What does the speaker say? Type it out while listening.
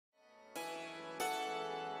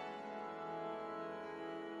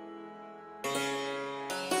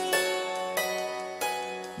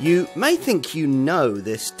You may think you know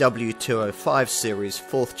this W205 series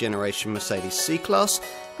 4th generation Mercedes C-Class,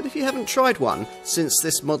 but if you haven't tried one since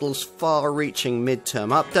this model's far-reaching midterm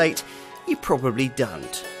update, you probably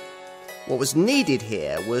don't. What was needed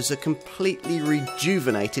here was a completely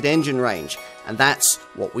rejuvenated engine range, and that's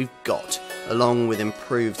what we've got, along with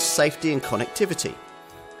improved safety and connectivity.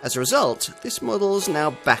 As a result, this model is now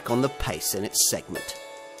back on the pace in its segment.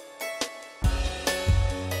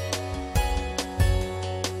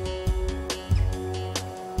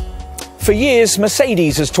 For years,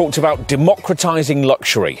 Mercedes has talked about democratising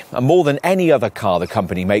luxury, and more than any other car the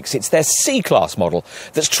company makes, it's their C-Class model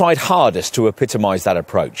that's tried hardest to epitomise that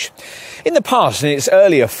approach. In the past, in its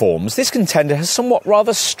earlier forms, this contender has somewhat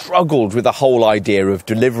rather struggled with the whole idea of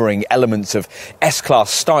delivering elements of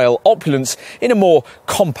S-Class style opulence in a more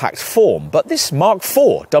compact form, but this Mark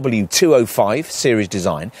IV W205 series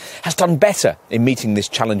design has done better in meeting this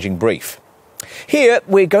challenging brief. Here,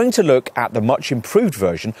 we're going to look at the much improved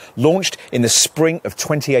version launched in the spring of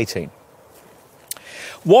 2018.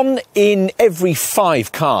 1 in every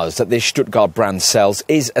 5 cars that this Stuttgart brand sells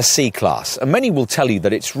is a C-Class, and many will tell you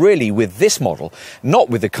that it's really with this model, not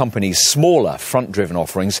with the company's smaller front-driven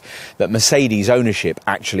offerings, that Mercedes ownership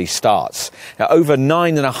actually starts. Now, over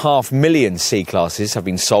 9.5 million C-Classes have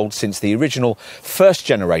been sold since the original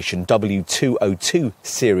first-generation W202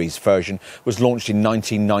 series version was launched in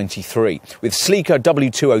 1993, with sleeker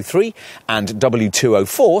W203 and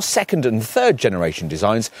W204 second and third generation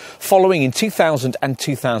designs following in 2000 and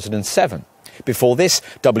 2007. Before this,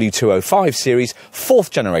 W205 series 4th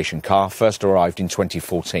generation car first arrived in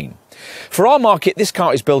 2014. For our market, this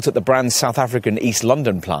car is built at the brand's South African East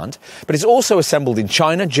London plant, but is also assembled in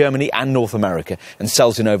China, Germany and North America and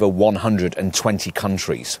sells in over 120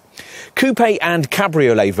 countries. Coupe and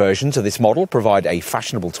cabriolet versions of this model provide a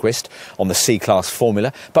fashionable twist on the C-Class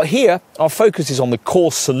formula, but here our focus is on the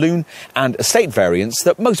core saloon and estate variants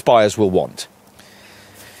that most buyers will want.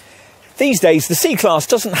 These days, the C-Class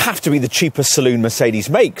doesn't have to be the cheapest saloon Mercedes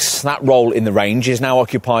makes. That role in the range is now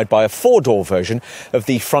occupied by a 4-door version of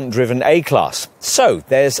the front-driven A-Class. So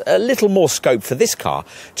there's a little more scope for this car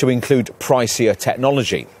to include pricier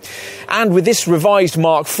technology. And with this revised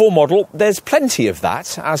Mark IV model, there's plenty of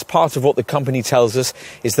that, as part of what the company tells us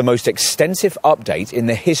is the most extensive update in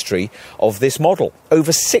the history of this model.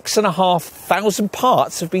 Over 6,500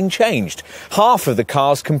 parts have been changed, half of the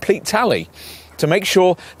car's complete tally, to make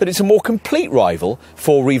sure that it's a more complete rival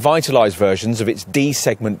for revitalised versions of its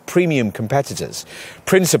D-segment premium competitors,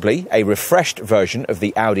 principally a refreshed version of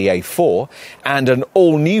the Audi A4 and an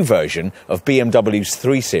all-new version of BMW's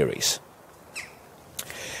 3 Series.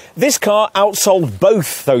 This car outsold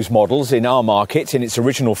both those models in our market in its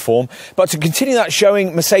original form, but to continue that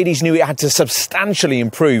showing, Mercedes knew it had to substantially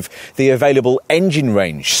improve the available engine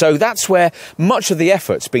range. So that's where much of the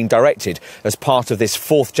effort's been directed as part of this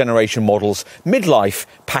 4th generation model's midlife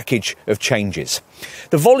package of changes.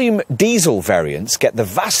 The volume diesel variants get the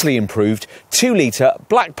vastly improved 2-litre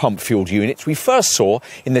black pump fueled units we first saw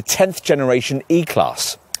in the 10th generation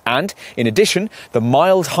E-Class. And, in addition, the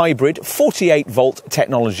mild hybrid 48-volt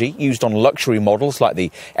technology used on luxury models like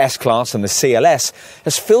the S-Class and the CLS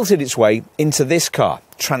has filtered its way into this car,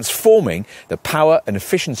 transforming the power and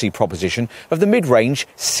efficiency proposition of the mid-range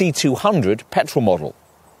C200 petrol model.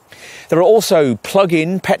 There are also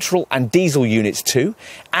plug-in petrol and diesel units too,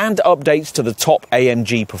 and updates to the top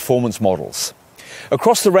AMG performance models.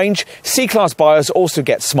 Across the range, C-Class buyers also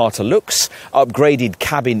get smarter looks, upgraded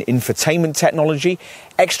cabin infotainment technology,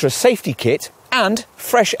 extra safety kit and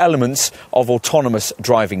fresh elements of autonomous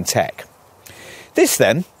driving tech. This,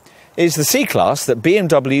 then, is the C-Class that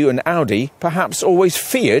BMW and Audi perhaps always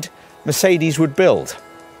feared Mercedes would build.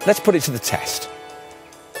 Let's put it to the test.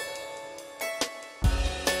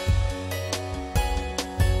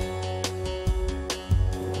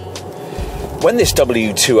 When this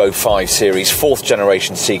W205 series 4th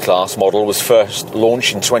generation C-Class model was first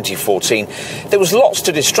launched in 2014, there was lots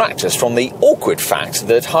to distract us from the awkward fact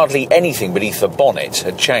that hardly anything beneath the bonnet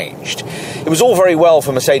had changed. It was all very well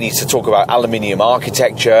for Mercedes to talk about aluminium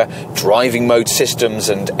architecture, driving mode systems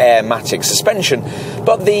and airmatic suspension,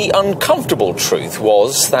 but the uncomfortable truth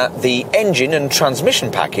was that the engine and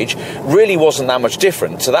transmission package really wasn't that much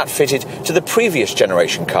different to that fitted to the previous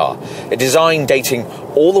generation car, a design dating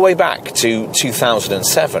all the way back to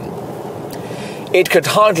 2007. It could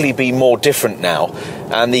hardly be more different now,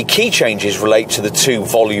 and the key changes relate to the two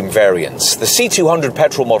volume variants. The C200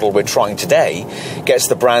 petrol model we're trying today gets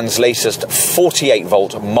the brand's latest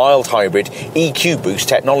 48-volt mild hybrid EQ boost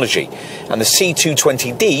technology, and the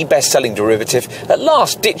C220D best-selling derivative at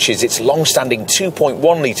last ditches its long-standing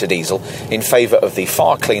 2.1-litre diesel in favour of the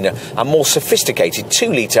far cleaner and more sophisticated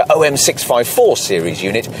 2-litre OM654 series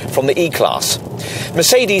unit from the E-Class.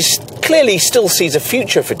 Mercedes clearly still sees a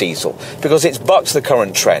future for diesel because it's bucked the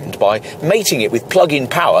current trend by mating it with plug-in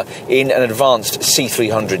power in an advanced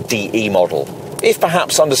C300DE model. If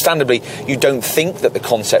perhaps understandably you don't think that the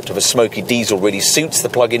concept of a smoky diesel really suits the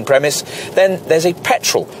plug-in premise, then there's a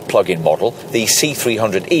petrol plug-in model, the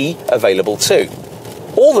C300E, available too.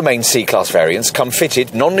 All the main C-Class variants come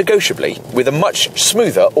fitted non-negotiably with a much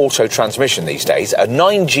smoother auto transmission these days, a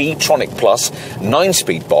 9G Tronic Plus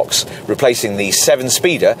 9-speed box, replacing the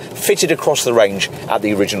 7-speeder fitted across the range at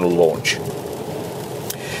the original launch.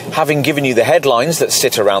 Having given you the headlines that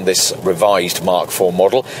sit around this revised Mark IV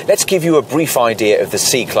model, let's give you a brief idea of the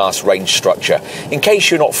C-Class range structure. In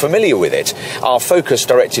case you're not familiar with it, our focus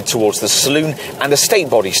directed towards the saloon and estate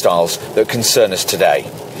body styles that concern us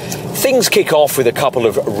today. Things kick off with a couple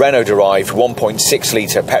of Renault-derived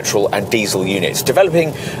 1.6-litre petrol and diesel units, developing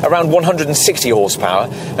around 160 horsepower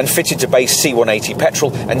and fitted to base C180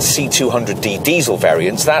 petrol and C200D diesel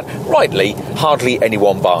variants that, rightly, hardly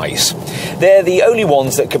anyone buys. They're the only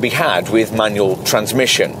ones that can be had with manual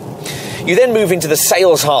transmission. You then move into the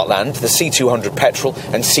sales heartland, the C200 petrol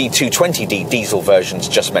and C220D diesel versions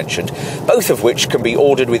just mentioned, both of which can be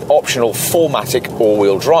ordered with optional 4MATIC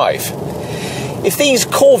all-wheel drive. If these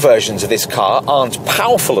core versions of this car aren't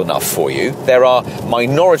powerful enough for you, there are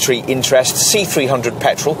minority interest C300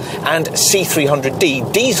 petrol and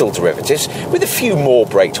C300D diesel derivatives with a few more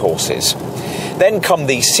braked horses. Then come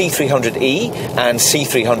the C300E and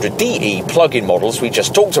C300DE plug-in models we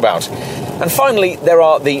just talked about. And finally, there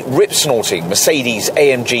are the rip-snorting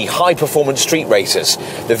Mercedes-AMG high-performance street racers,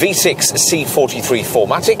 the V6 C43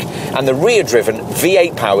 4MATIC and the rear-driven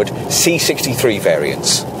V8-powered C63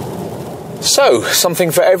 variants. So, something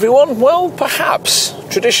for everyone? Well, perhaps.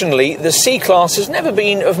 Traditionally, the C-Class has never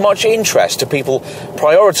been of much interest to people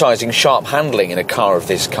prioritising sharp handling in a car of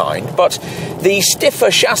this kind, but the stiffer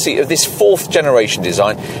chassis of this fourth-generation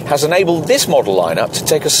design has enabled this model lineup to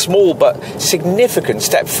take a small but significant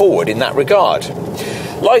step forward in that regard.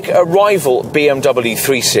 Like a rival BMW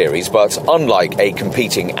 3 Series, but unlike a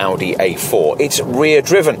competing Audi A4, it's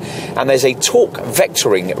rear-driven, and there's a torque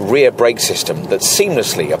vectoring rear brake system that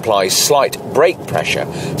seamlessly applies slight brake pressure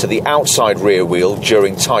to the outside rear wheel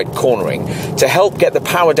during tight cornering to help get the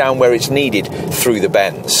power down where it's needed through the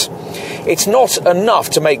bends. It's not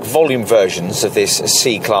enough to make volume versions of this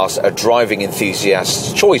C-Class a driving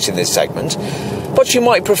enthusiast's choice in this segment, but you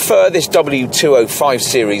might prefer this W205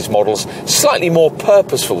 series model's slightly more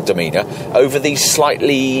purposeful demeanour over the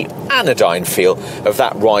slightly anodyne feel of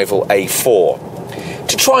that rival A4.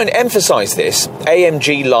 To try and emphasise this,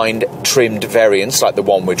 AMG-lined trimmed variants like the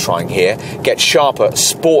one we're trying here get sharper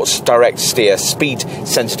sports direct steer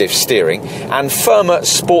speed-sensitive steering and firmer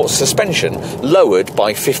sports suspension lowered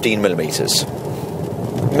by 15mm.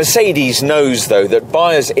 Mercedes knows, though, that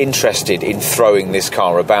buyers interested in throwing this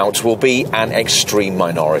car about will be an extreme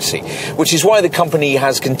minority, which is why the company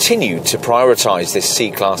has continued to prioritise this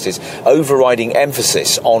C-Class's overriding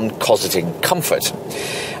emphasis on cosseting comfort.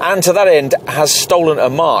 And to that end has stolen a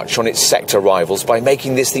march on its sector rivals by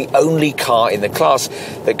making this the only car in the class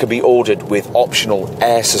that can be ordered with optional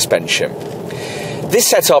air suspension. This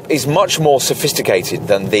setup is much more sophisticated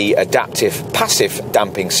than the adaptive passive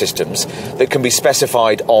damping systems that can be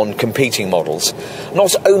specified on competing models,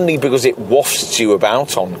 not only because it wafts you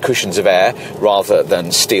about on cushions of air rather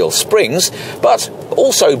than steel springs, but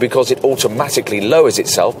also because it automatically lowers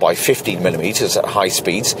itself by 15mm at high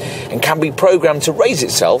speeds and can be programmed to raise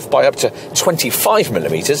itself by up to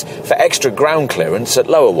 25mm for extra ground clearance at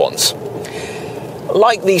lower ones.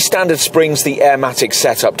 Like the standard springs, the Airmatic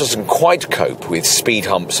setup doesn't quite cope with speed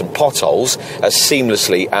humps and potholes as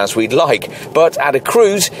seamlessly as we'd like, but at a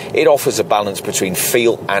cruise, it offers a balance between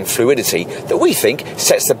feel and fluidity that we think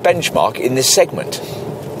sets the benchmark in this segment.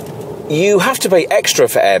 You have to pay extra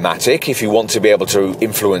for Airmatic if you want to be able to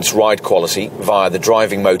influence ride quality via the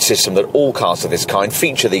driving mode system that all cars of this kind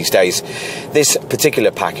feature these days. This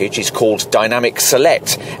particular package is called Dynamic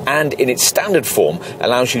Select and in its standard form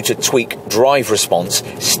allows you to tweak drive response,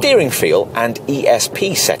 steering feel and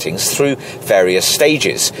ESP settings through various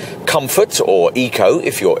stages. Comfort or Eco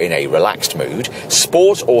if you're in a relaxed mood,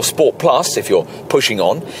 Sport or Sport Plus if you're pushing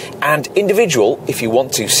on, and Individual if you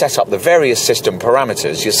want to set up the various system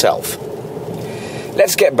parameters yourself.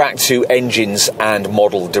 Let's get back to engines and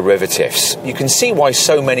model derivatives. You can see why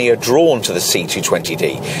so many are drawn to the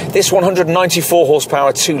C220D. This 194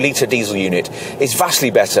 horsepower 2-litre diesel unit is vastly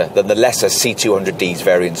better than the lesser C200D's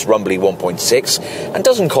variant's rumbly 1.6 and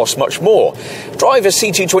doesn't cost much more. Drive a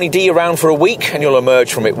C220D around for a week and you'll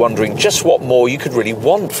emerge from it wondering just what more you could really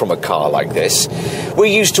want from a car like this. We're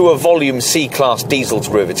used to a volume C-Class diesel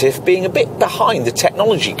derivative being a bit behind the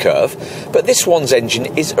technology curve, but this one's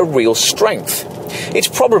engine is a real strength. It's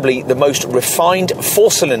probably the most refined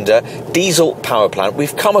 4-cylinder diesel power plant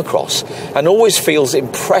we've come across and always feels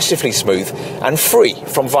impressively smooth and free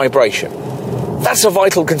from vibration. That's a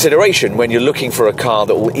vital consideration when you're looking for a car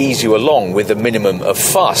that will ease you along with a minimum of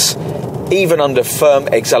fuss. Even under firm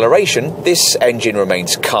acceleration, this engine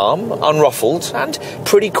remains calm, unruffled and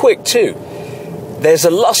pretty quick too. There's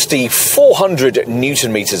a lusty 400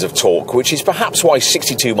 newton meters of torque, which is perhaps why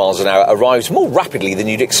 62 miles an hour arrives more rapidly than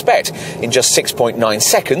you'd expect in just 6.9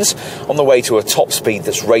 seconds on the way to a top speed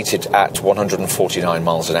that's rated at 149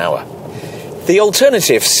 miles an hour. The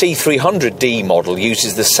alternative C300D model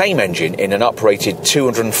uses the same engine in an uprated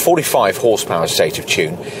 245 horsepower state of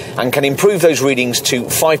tune and can improve those readings to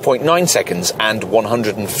 5.9 seconds and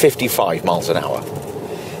 155 miles an hour.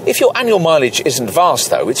 If your annual mileage isn't vast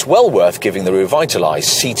though, it's well worth giving the revitalised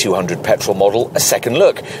C200 petrol model a second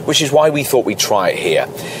look, which is why we thought we'd try it here.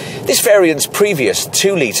 This variant's previous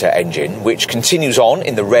 2-litre engine, which continues on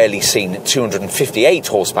in the rarely seen 258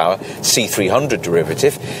 horsepower C300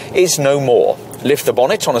 derivative, is no more. Lift the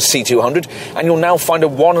bonnet on a C200 and you'll now find a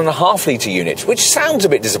 1.5 litre unit, which sounds a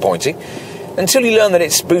bit disappointing, until you learn that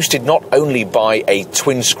it's boosted not only by a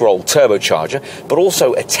twin-scroll turbocharger, but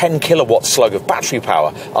also a 10 kilowatt slug of battery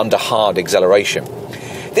power under hard acceleration.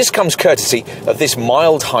 This comes courtesy of this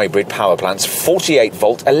mild hybrid power plant's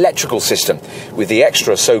 48-volt electrical system, with the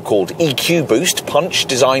extra so-called EQ boost punch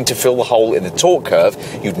designed to fill the hole in the torque curve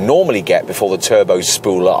you'd normally get before the turbos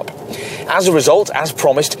spool up. As a result, as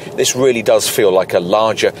promised, this really does feel like a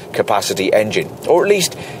larger capacity engine, or at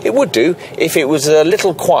least it would do if it was a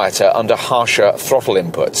little quieter under harsher throttle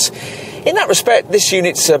inputs. In that respect, this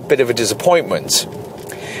unit's a bit of a disappointment.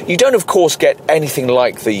 You don't, of course, get anything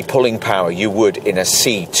like the pulling power you would in a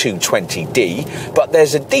C220D, but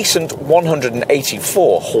there's a decent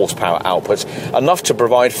 184 horsepower output, enough to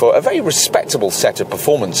provide for a very respectable set of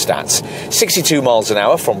performance stats. 62 miles an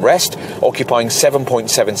hour from rest, occupying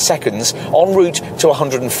 7.7 seconds en route to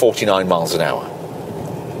 149 miles an hour.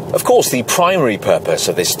 Of course, the primary purpose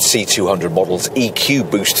of this C200 model's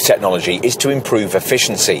EQ boost technology is to improve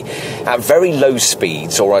efficiency. At very low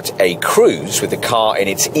speeds or at a cruise with the car in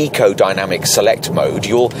its eco-dynamic select mode,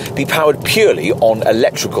 you'll be powered purely on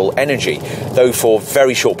electrical energy, though for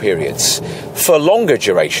very short periods. For longer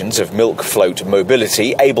durations of milk float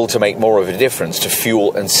mobility, able to make more of a difference to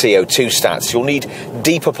fuel and CO2 stats, you'll need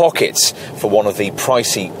deeper pockets for one of the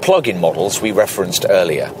pricey plug-in models we referenced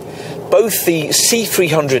earlier. Both the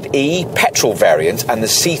C300E petrol variant and the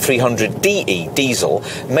C300DE diesel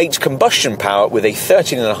mate combustion power with a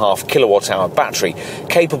 13.5 kilowatt-hour battery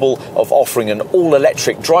capable of offering an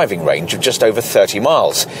all-electric driving range of just over 30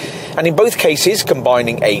 miles. And in both cases,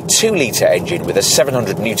 combining a 2-litre engine with a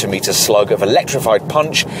 700 Nm slug of electrified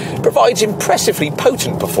punch provides impressively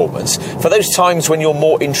potent performance for those times when you're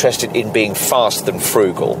more interested in being fast than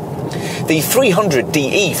frugal. The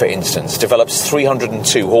 300DE, for instance, develops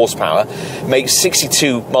 302 horsepower, makes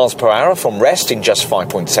 62 miles per hour from rest in just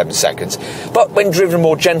 5.7 seconds, but when driven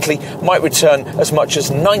more gently might return as much as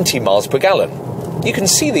 90 miles per gallon. You can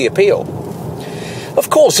see the appeal. Of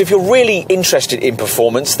course, if you're really interested in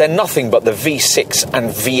performance, then nothing but the V6 and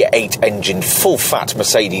V8 engine full-fat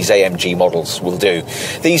Mercedes AMG models will do.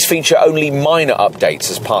 These feature only minor updates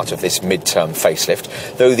as part of this mid-term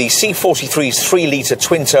facelift, though the C43's 3-litre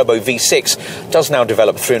twin-turbo V6 does now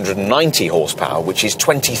develop 390 horsepower, which is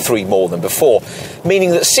 23 more than before,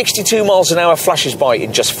 meaning that 62 miles an hour flashes by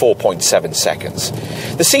in just 4.7 seconds.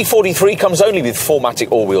 The C43 comes only with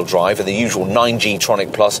 4MATIC all-wheel drive and the usual 9G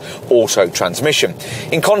Tronic Plus auto transmission.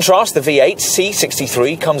 In contrast, the V8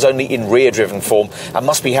 C63 comes only in rear-driven form and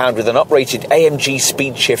must be had with an uprated AMG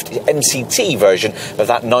SpeedShift MCT version of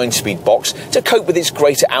that 9-speed box to cope with its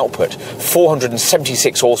greater output,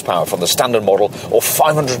 476 horsepower from the standard model or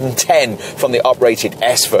 510 from the uprated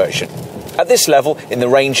S version. At this level, in the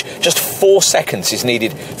range, just 4 seconds is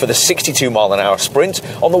needed for the 62 mile an hour sprint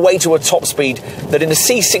on the way to a top speed that in the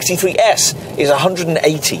C63S is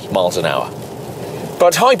 180 miles an hour.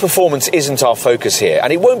 But high performance isn't our focus here,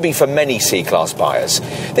 and it won't be for many C-Class buyers.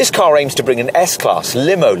 This car aims to bring an S-Class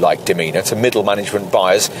limo-like demeanour to middle management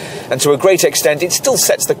buyers, and to a great extent it still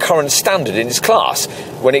sets the current standard in its class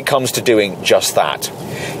when it comes to doing just that.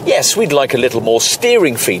 Yes, we'd like a little more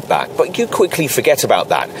steering feedback, but you quickly forget about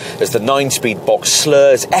that as the 9-speed box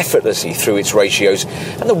slurs effortlessly through its ratios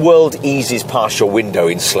and the world eases past your window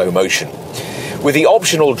in slow motion. With the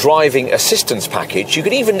optional driving assistance package, you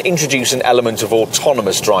can even introduce an element of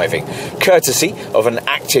autonomous driving, courtesy of an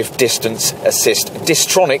active distance assist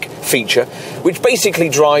Distronic feature, which basically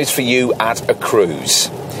drives for you at a cruise.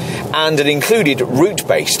 And an included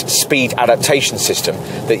route-based speed adaptation system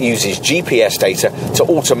that uses GPS data to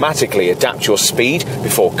automatically adapt your speed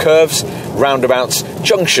before curves, roundabouts,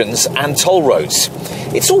 junctions and toll roads.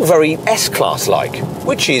 It's all very S-Class-like,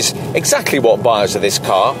 which is exactly what buyers of this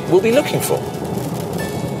car will be looking for.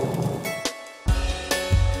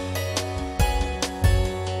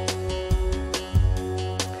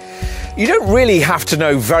 You don't really have to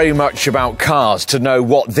know very much about cars to know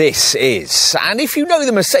what this is. And if you know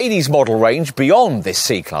the Mercedes model range beyond this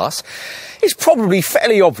C-Class, it's probably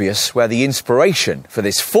fairly obvious where the inspiration for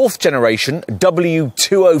this 4th generation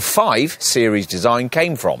W205 series design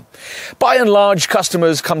came from. By and large,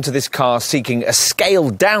 customers come to this car seeking a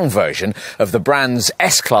scaled-down version of the brand's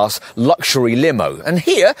S-Class luxury limo. And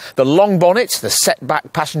here, the long bonnet, the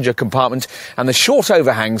set-back passenger compartment and the short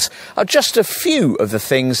overhangs are just a few of the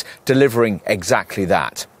things delivering exactly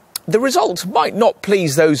that. The result might not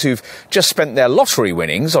please those who've just spent their lottery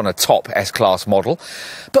winnings on a top S-Class model,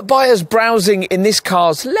 but buyers browsing in this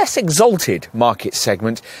car's less exalted market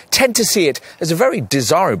segment tend to see it as a very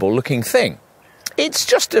desirable looking thing. It's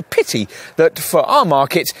just a pity that for our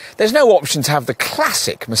market there's no option to have the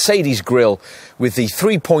classic Mercedes grille with the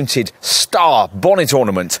 3-pointed star bonnet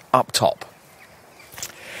ornament up top.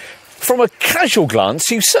 From a casual glance,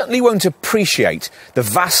 you certainly won't appreciate the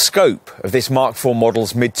vast scope of this Mark IV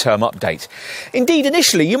model's mid-term update. Indeed,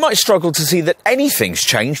 initially, you might struggle to see that anything's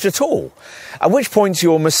changed at all, at which point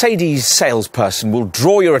your Mercedes salesperson will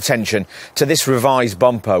draw your attention to this revised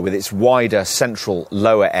bumper with its wider central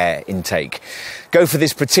lower air intake. Go for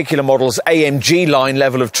this particular model's AMG line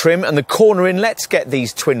level of trim, and the corner inlets get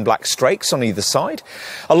these twin black strakes on either side,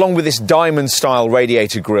 along with this diamond-style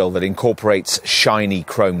radiator grille that incorporates shiny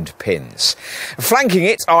chromed pins. Flanking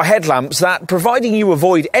it are headlamps that, providing you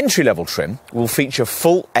avoid entry-level trim, will feature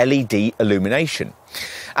full LED illumination.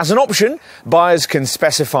 As an option, buyers can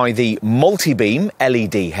specify the multi-beam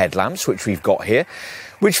LED headlamps, which we've got here,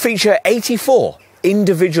 which feature 84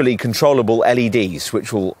 individually controllable LEDs,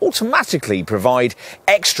 which will automatically provide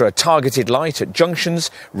extra targeted light at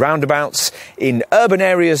junctions, roundabouts, in urban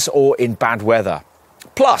areas or in bad weather.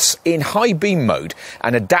 Plus, in high beam mode,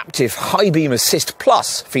 an adaptive High Beam Assist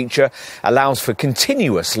Plus feature allows for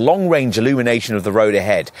continuous long-range illumination of the road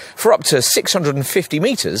ahead for up to 650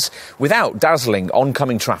 metres without dazzling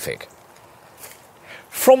oncoming traffic.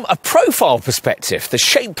 From a profile perspective, the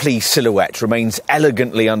shapely silhouette remains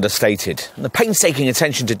elegantly understated, and the painstaking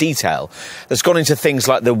attention to detail that's gone into things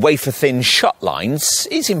like the wafer-thin shut lines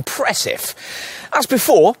is impressive. As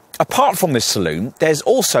before, apart from this saloon, there's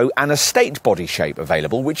also an estate body shape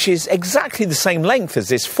available, which is exactly the same length as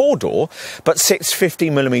this 4-door, but sits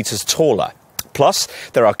 50mm taller. Plus,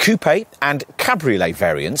 there are coupe and cabriolet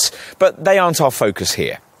variants, but they aren't our focus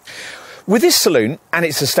here. With this saloon and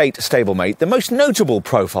its estate stablemate, the most notable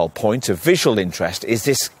profile point of visual interest is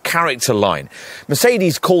this character line.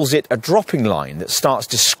 Mercedes calls it a dropping line that starts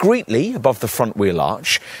discreetly above the front wheel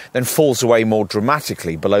arch, then falls away more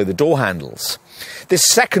dramatically below the door handles. This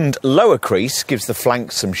second lower crease gives the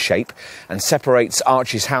flanks some shape and separates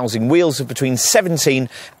arches housing wheels of between 17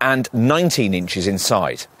 and 19 inches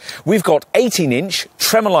inside. We've got 18-inch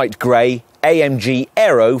Tremolite grey AMG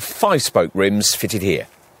Aero 5-spoke rims fitted here.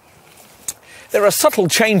 There are subtle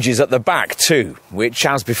changes at the back too, which,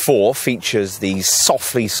 as before, features these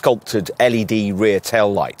softly sculpted LED rear tail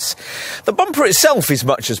lights. The bumper itself is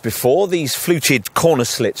much as before, these fluted corner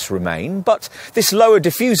slits remain, but this lower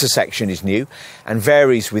diffuser section is new and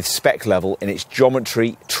varies with spec level in its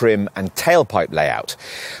geometry, trim and tailpipe layout.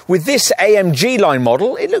 With this AMG line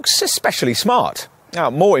model, it looks especially smart. Now,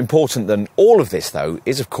 more important than all of this, though,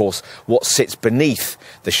 is of course what sits beneath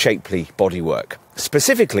the shapely bodywork.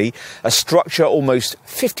 Specifically, a structure almost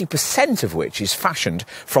 50% of which is fashioned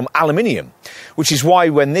from aluminium, which is why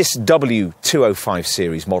when this W205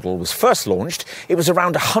 series model was first launched, it was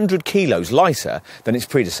around 100 kilos lighter than its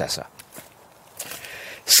predecessor.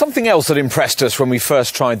 Something else that impressed us when we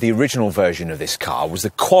first tried the original version of this car was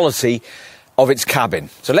the quality of its cabin.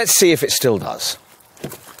 So let's see if it still does.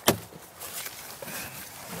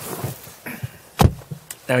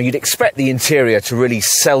 Now, you'd expect the interior to really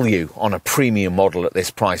sell you on a premium model at this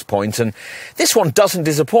price point, and this one doesn't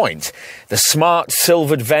disappoint. The smart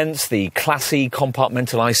silvered vents, the classy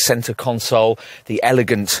compartmentalised centre console, the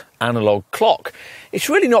elegant analogue clock. It's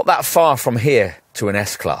really not that far from here to an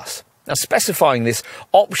S-Class. Now, specifying this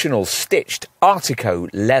optional stitched Artico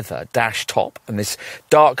leather dash top and this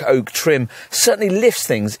dark oak trim certainly lifts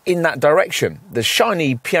things in that direction. The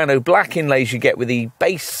shiny piano black inlays you get with the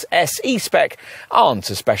base SE spec aren't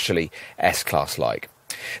especially S-Class like.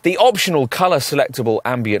 The optional colour selectable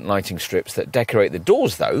ambient lighting strips that decorate the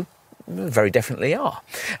doors, though, very definitely are.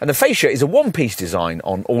 And the fascia is a one-piece design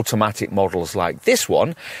on automatic models like this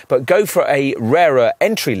one, but go for a rarer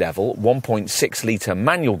entry-level 1.6-litre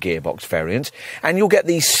manual gearbox variant, and you'll get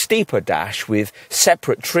the steeper dash with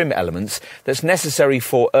separate trim elements that's necessary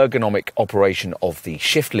for ergonomic operation of the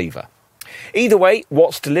shift lever. Either way,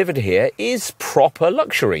 what's delivered here is proper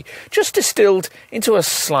luxury, just distilled into a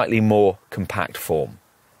slightly more compact form.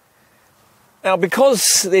 Now,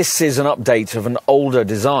 because this is an update of an older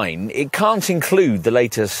design, it can't include the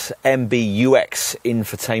latest MBUX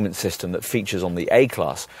infotainment system that features on the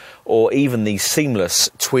A-Class, or even the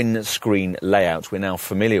seamless twin-screen layout we're now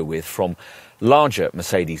familiar with from larger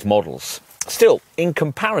Mercedes models. Still, in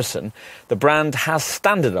comparison, the brand has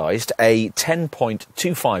standardised a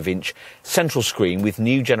 10.25-inch central screen with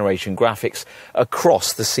new generation graphics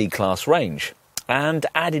across the C-Class range, and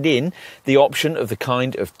added in the option of the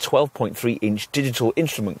kind of 12.3-inch digital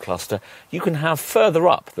instrument cluster you can have further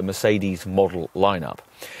up the Mercedes model lineup.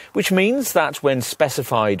 Which means that when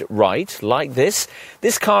specified right, like this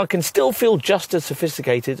car can still feel just as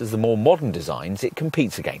sophisticated as the more modern designs it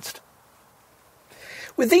competes against.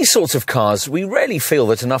 With these sorts of cars, we rarely feel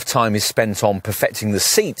that enough time is spent on perfecting the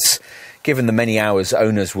seats, given the many hours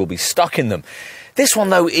owners will be stuck in them. This one,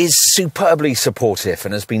 though, is superbly supportive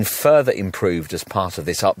and has been further improved as part of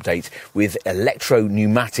this update with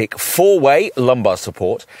electro-pneumatic four-way lumbar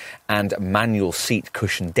support and manual seat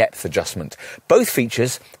cushion depth adjustment. Both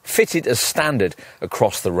features fitted as standard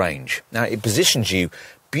across the range. Now, it positions you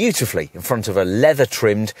beautifully in front of a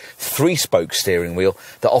leather-trimmed three-spoke steering wheel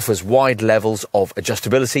that offers wide levels of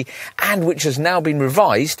adjustability and which has now been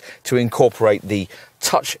revised to incorporate the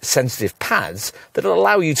touch-sensitive pads that will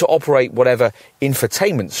allow you to operate whatever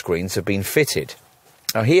infotainment screens have been fitted.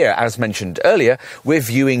 Now here, as mentioned earlier, we're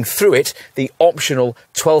viewing through it the optional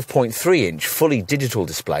 12.3-inch fully digital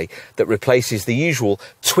display that replaces the usual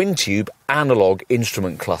twin-tube analogue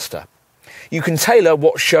instrument cluster. You can tailor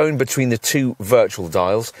what's shown between the two virtual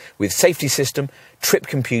dials with safety system, trip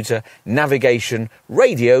computer, navigation,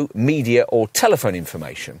 radio, media or telephone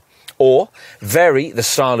information. Or vary the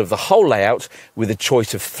style of the whole layout with a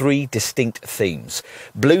choice of three distinct themes: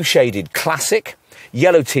 blue shaded classic,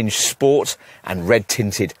 yellow tinged sport and red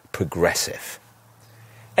tinted progressive.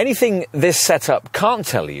 Anything this setup can't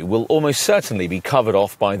tell you will almost certainly be covered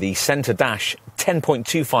off by the centre dash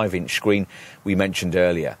 10.25-inch screen we mentioned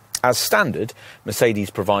earlier. As standard,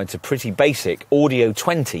 Mercedes provides a pretty basic Audio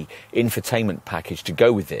 20 infotainment package to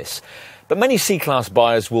go with this, but many C-Class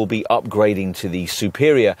buyers will be upgrading to the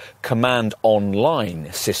superior Command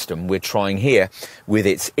Online system we're trying here, with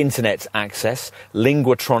its internet access,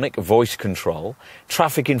 linguatronic voice control,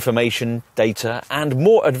 traffic information data and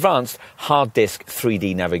more advanced hard disk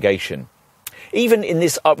 3D navigation. Even in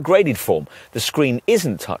this upgraded form, the screen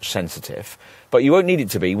isn't touch sensitive, but you won't need it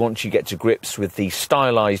to be once you get to grips with the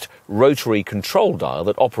stylised rotary control dial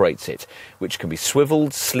that operates it, which can be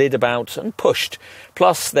swivelled, slid about and pushed.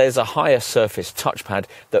 Plus, there's a higher surface touchpad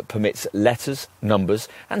that permits letters, numbers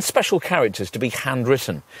and special characters to be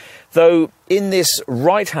handwritten. Though in this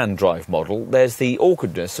right-hand drive model, there's the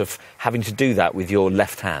awkwardness of having to do that with your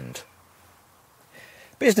left hand.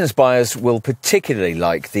 Business buyers will particularly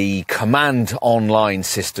like the Command Online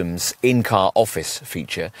system's in-car office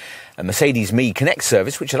feature, a Mercedes Me Connect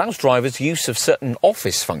service which allows drivers use of certain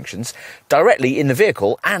office functions directly in the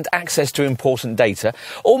vehicle and access to important data,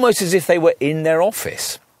 almost as if they were in their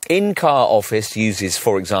office. In-car office uses,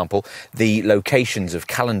 for example, the locations of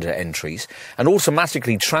calendar entries and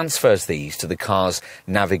automatically transfers these to the car's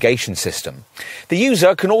navigation system. The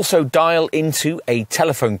user can also dial into a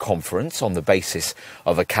telephone conference on the basis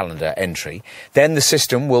of a calendar entry. Then the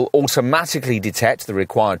system will automatically detect the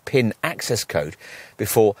required PIN access code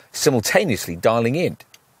before simultaneously dialing in.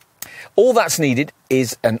 All that's needed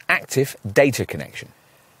is an active data connection.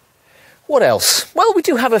 What else? Well, we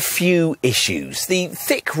do have a few issues. The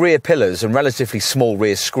thick rear pillars and relatively small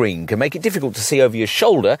rear screen can make it difficult to see over your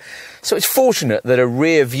shoulder, so it's fortunate that a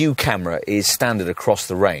rear view camera is standard across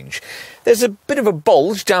the range. There's a bit of a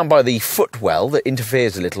bulge down by the footwell that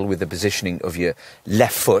interferes a little with the positioning of your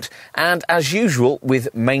left foot, and as usual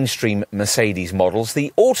with mainstream Mercedes models,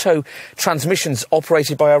 the auto transmission's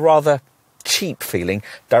operated by a rather cheap-feeling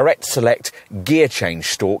direct select gear change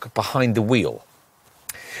stalk behind the wheel.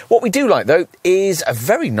 What we do like, though, is a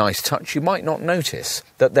very nice touch you might not notice,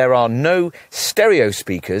 that there are no stereo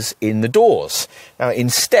speakers in the doors. Now,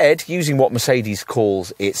 instead, using what Mercedes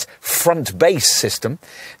calls its front bass system,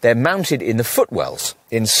 they're mounted in the footwells,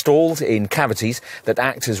 installed in cavities that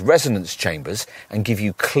act as resonance chambers and give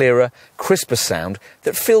you clearer, crisper sound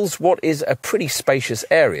that fills what is a pretty spacious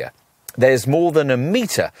area. There's more than a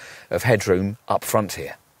metre of headroom up front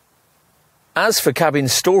here. As for cabin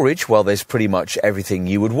storage, well, there's pretty much everything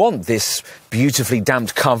you would want. This beautifully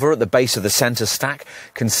damped cover at the base of the centre stack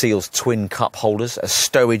conceals twin cup holders, a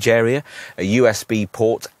stowage area, a USB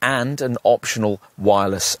port and an optional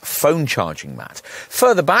wireless phone charging mat.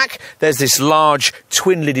 Further back, there's this large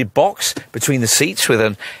twin-lidded box between the seats with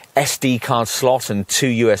an SD card slot and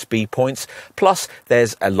 2 USB points. Plus,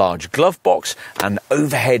 there's a large glove box, an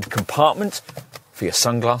overhead compartment for your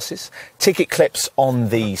sunglasses, ticket clips on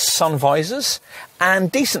the sun visors,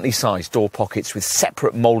 and decently sized door pockets with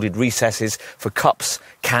separate moulded recesses for cups,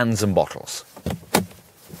 cans and bottles.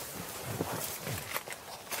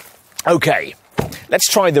 OK, let's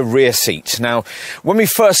try the rear seat. Now, when we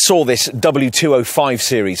first saw this W205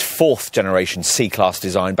 series 4th generation C-Class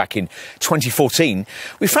design back in 2014,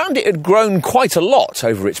 we found it had grown quite a lot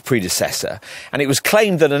over its predecessor, and it was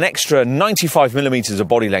claimed that an extra 95mm of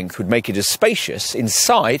body length would make it as spacious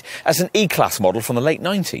inside as an E-Class model from the late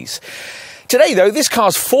 90s. Today, though, this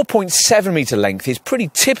car's 4.7 length is pretty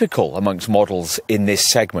typical amongst models in this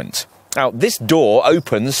segment. Now, this door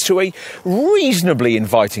opens to a reasonably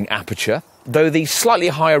inviting aperture, though the slightly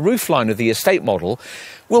higher roofline of the estate model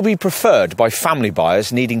will be preferred by family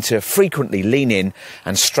buyers needing to frequently lean in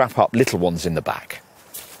and strap up little ones in the back.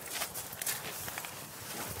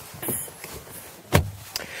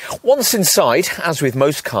 Once inside, as with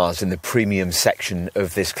most cars in the premium section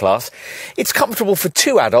of this class, it's comfortable for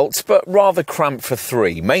 2 adults but rather cramped for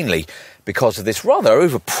 3, mainly because of this rather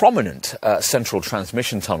over-prominent central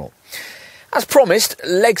transmission tunnel. As promised,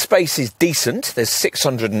 leg space is decent. There's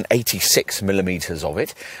 686mm of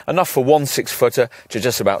it, enough for one 6-footer to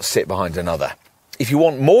just about sit behind another. If you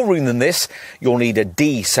want more room than this, you'll need a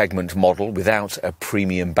D-segment model without a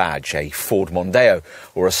premium badge, a Ford Mondeo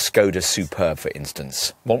or a Skoda Superb, for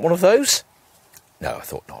instance. Want one of those? No, I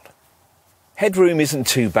thought not. Headroom isn't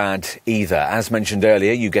too bad either. As mentioned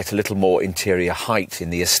earlier, you get a little more interior height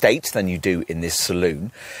in the estate than you do in this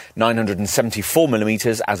saloon.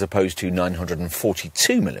 974mm as opposed to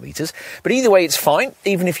 942mm. But either way, it's fine,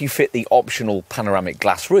 even if you fit the optional panoramic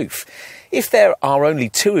glass roof. If there are only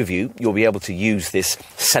 2 of you, you'll be able to use this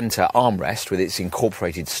centre armrest with its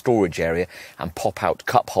incorporated storage area and pop-out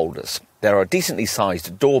cup holders. There are decently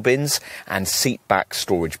sized door bins and seat-back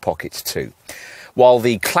storage pockets too, while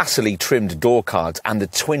the classily trimmed door cards and the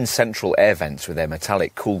twin central air vents with their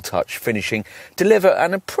metallic cool touch finishing deliver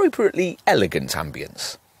an appropriately elegant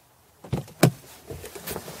ambience.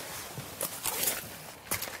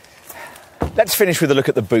 Let's finish with a look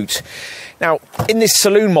at the boot. Now, in this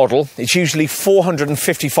saloon model, it's usually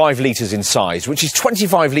 455 litres in size, which is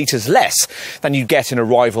 25 litres less than you'd get in a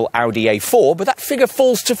rival Audi A4, but that figure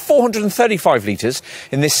falls to 435 litres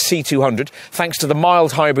in this C200 thanks to the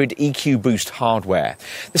mild hybrid EQ Boost hardware.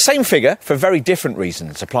 The same figure, for very different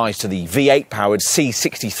reasons, applies to the V8-powered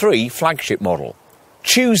C63 flagship model.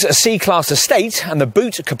 Choose a C-Class estate and the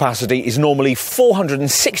boot capacity is normally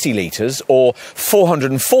 460 litres or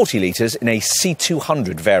 440 litres in a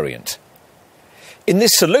C200 variant. In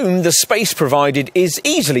this saloon, the space provided is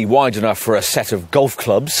easily wide enough for a set of golf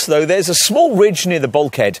clubs, though there's a small ridge near the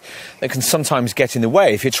bulkhead that can sometimes get in the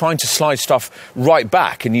way if you're trying to slide stuff right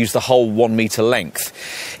back and use the whole 1 metre length.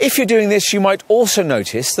 If you're doing this, you might also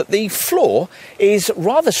notice that the floor is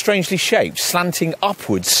rather strangely shaped, slanting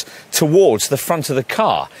upwards towards the front of the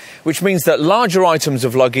car, which means that larger items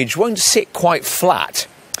of luggage won't sit quite flat.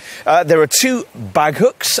 There are 2 bag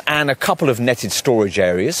hooks and a couple of netted storage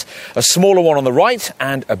areas, a smaller one on the right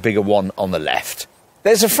and a bigger one on the left.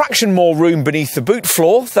 There's a fraction more room beneath the boot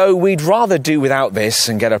floor, though we'd rather do without this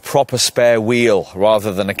and get a proper spare wheel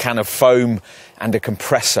rather than a can of foam and a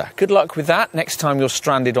compressor. Good luck with that next time you're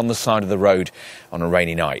stranded on the side of the road on a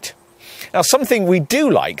rainy night. Now, something we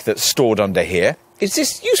do like that's stored under here is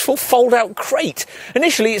this useful fold-out crate.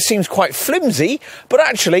 Initially it seems quite flimsy, but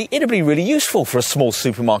actually it'd be really useful for a small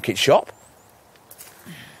supermarket shop.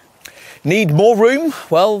 Need more room?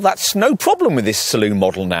 Well, that's no problem with this saloon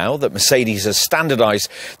model now that Mercedes has standardised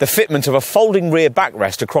the fitment of a folding rear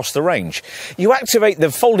backrest across the range. You activate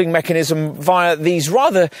the folding mechanism via these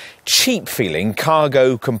rather cheap-feeling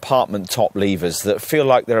cargo compartment top levers that feel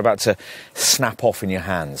like they're about to snap off in your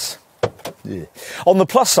hands. Yeah. On the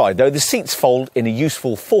plus side, though, the seats fold in a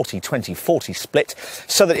useful 40-20-40 split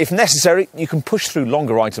so that, if necessary, you can push through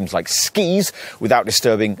longer items like skis without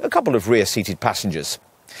disturbing a couple of rear-seated passengers.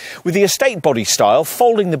 With the estate body style,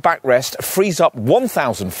 folding the backrest frees up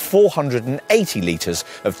 1,480 litres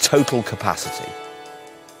of total capacity.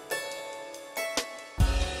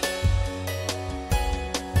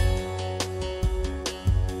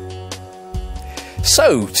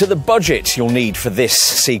 So, to the budget you'll need for this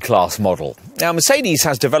C-Class model. Now, Mercedes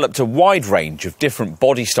has developed a wide range of different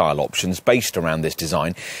body style options based around this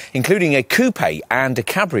design, including a coupe and a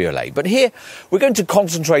cabriolet. But here, we're going to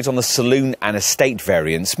concentrate on the saloon and estate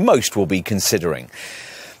variants most will be considering.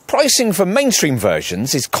 Pricing for mainstream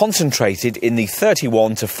versions is concentrated in the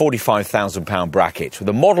 £31,000 to £45,000 bracket, with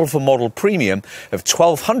a model-for-model premium of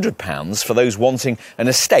 £1,200 for those wanting an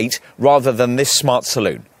estate rather than this smart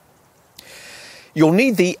saloon. You'll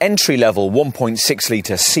need the entry-level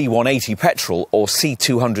 1.6-litre C180 petrol or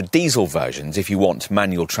C200 diesel versions if you want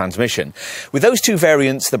manual transmission. With those two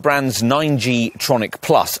variants, the brand's 9G Tronic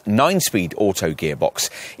Plus 9-speed auto gearbox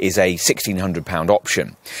is a £1,600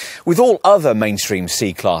 option. With all other mainstream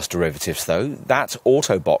C-Class derivatives, though, that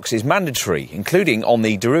auto box is mandatory, including on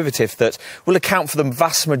the derivative that will account for the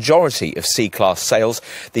vast majority of C-Class sales,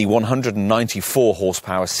 the 194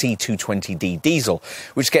 horsepower C220D diesel,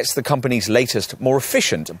 which gets the company's latest, more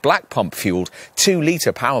efficient black pump-fuelled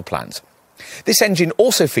 2-litre power plant. This engine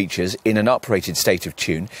also features in an uprated state of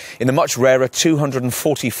tune in the much rarer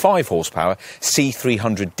 245 horsepower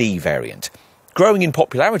C300D variant. Growing in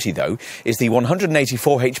popularity, though, is the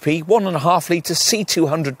 184 HP 1.5-litre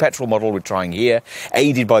C200 petrol model we're trying here,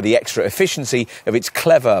 aided by the extra efficiency of its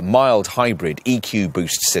clever, mild hybrid EQ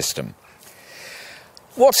boost system.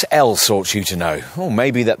 What else ought you to know? Well,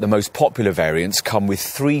 maybe that the most popular variants come with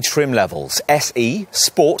 3 trim levels: SE,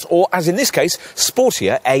 Sport, or, as in this case,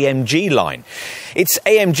 sportier AMG line. It's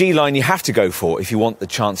AMG line you have to go for if you want the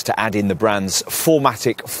chance to add in the brand's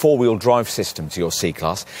 4MATIC 4-wheel drive system to your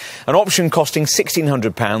C-Class, an option costing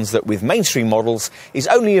 £1,600 that, with mainstream models, is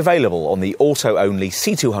only available on the auto-only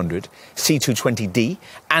C200, C220D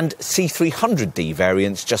and C300D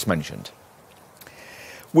variants just mentioned.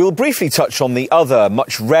 We'll briefly touch on the other,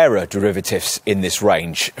 much rarer derivatives in this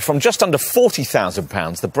range. From just under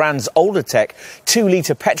 £40,000, the brand's older tech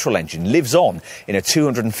 2-litre petrol engine lives on in a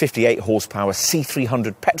 258 horsepower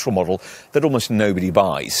C300 petrol model that almost nobody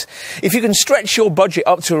buys. If you can stretch your budget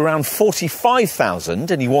up to around £45,000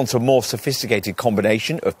 and you want a more sophisticated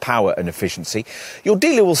combination of power and efficiency, your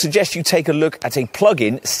dealer will suggest you take a look at a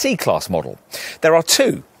plug-in C-Class model. There are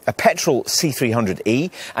two: a petrol C300E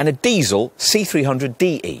and a diesel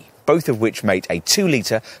C300DE, both of which mate a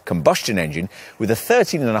 2-litre combustion engine with a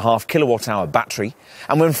 13.5 kilowatt-hour battery,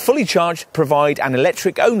 and when fully charged provide an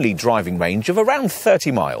electric-only driving range of around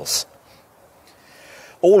 30 miles.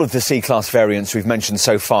 All of the C-Class variants we've mentioned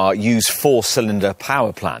so far use 4-cylinder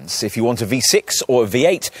power plants. If you want a V6 or a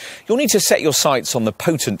V8, you'll need to set your sights on the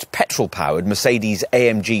potent petrol-powered Mercedes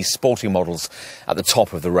AMG sporty models at the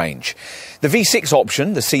top of the range. The V6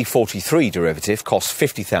 option, the C43 derivative, costs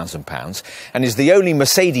 £50,000 and is the only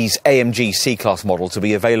Mercedes AMG C-Class model to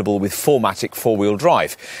be available with 4MATIC 4-wheel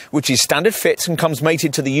drive, which is standard fit and comes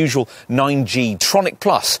mated to the usual 9G Tronic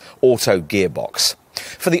Plus auto gearbox.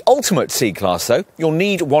 For the ultimate C-Class, though, you'll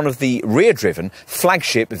need one of the rear-driven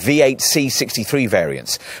flagship V8 C63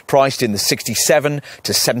 variants, priced in the £67,000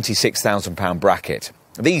 to £76,000 bracket.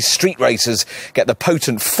 These street racers get the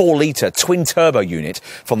potent 4-litre twin-turbo unit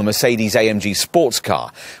from the Mercedes AMG sports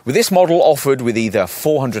car, with this model offered with either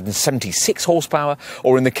 476 horsepower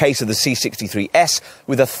or, in the case of the C63S,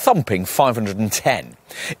 with a thumping 510.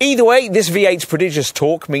 Either way, this V8's prodigious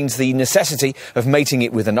torque means the necessity of mating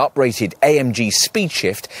it with an uprated AMG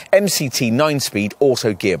Speedshift MCT 9-speed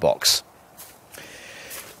auto gearbox.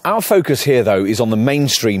 Our focus here, though, is on the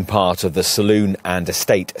mainstream part of the saloon and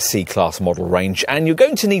estate C-Class model range, and you're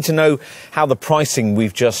going to need to know how the pricing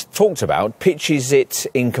we've just talked about pitches it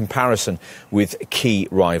in comparison with key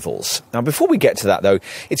rivals. Now, before we get to that, though,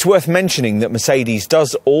 it's worth mentioning that Mercedes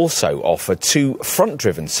does also offer 2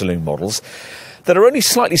 front-driven saloon models that are only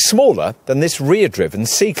slightly smaller than this rear-driven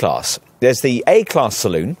C-Class. There's the A-Class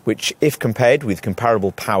saloon, which, if compared with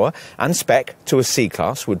comparable power and spec to a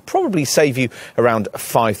C-Class, would probably save you around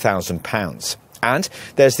 £5,000. And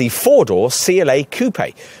there's the four-door CLA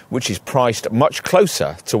Coupe, which is priced much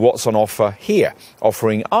closer to what's on offer here,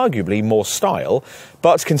 offering arguably more style,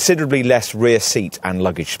 but considerably less rear seat and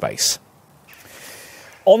luggage space.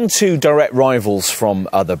 On to direct rivals from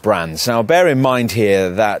other brands. Now, bear in mind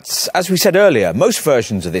here that, as we said earlier, most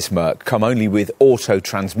versions of this Merc come only with auto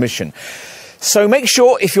transmission. So make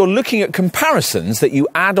sure, if you're looking at comparisons, that you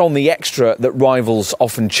add on the extra that rivals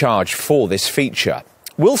often charge for this feature.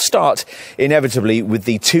 We'll start, inevitably, with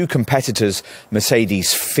the two competitors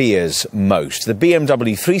Mercedes fears most, the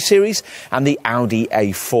BMW 3 Series and the Audi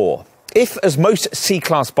A4. If, as most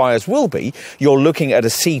C-Class buyers will be, you're looking at a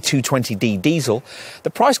C220D diesel, the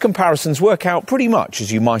price comparisons work out pretty much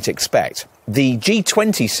as you might expect. The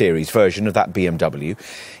G20 series version of that BMW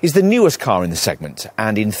is the newest car in the segment,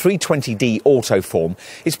 and in 320D auto form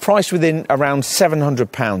is priced within around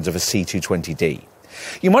 £700 of a C220D.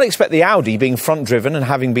 You might expect the Audi, being front-driven and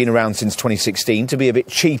having been around since 2016, to be a bit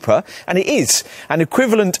cheaper, and it is. An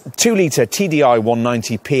equivalent 2-litre TDI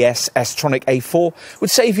 190 PS S-Tronic A4 would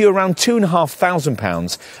save you around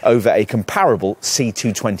 £2,500 over a comparable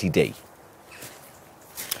C220D.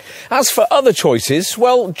 As for other choices,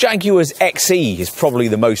 well, Jaguar's XE is probably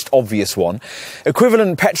the most obvious one.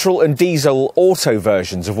 Equivalent petrol and diesel auto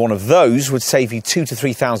versions of one of those would save you £2,000 to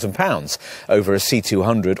 £3,000 over a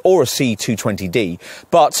C200 or a C220D,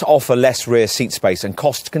 but offer less rear seat space and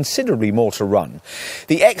cost considerably more to run.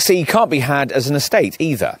 The XE can't be had as an estate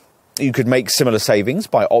either. You could make similar savings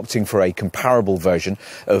by opting for a comparable version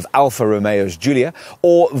of Alfa Romeo's Giulia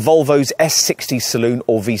or Volvo's S60 Saloon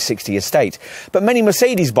or V60 Estate. But many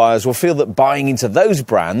Mercedes buyers will feel that buying into those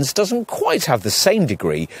brands doesn't quite have the same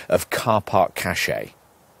degree of car park cachet.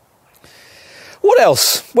 What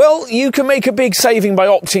else? Well, you can make a big saving by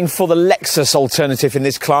opting for the Lexus alternative in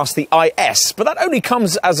this class, the IS, but that only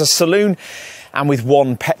comes as a saloon and with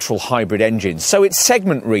one petrol hybrid engine, so its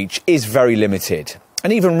segment reach is very limited.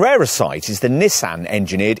 An even rarer sight is the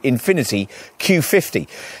Nissan-engineered Infiniti Q50.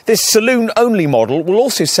 This saloon-only model will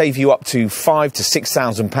also save you up to £5,000 to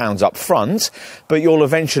 £6,000 up front, but you'll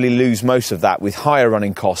eventually lose most of that with higher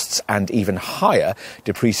running costs and even higher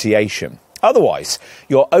depreciation. Otherwise,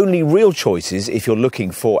 your only real choices, if you're looking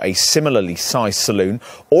for a similarly sized saloon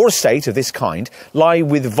or estate of this kind, lie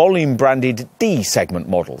with volume-branded D-segment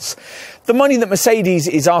models. The money that Mercedes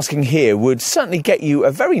is asking here would certainly get you a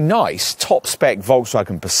very nice top-spec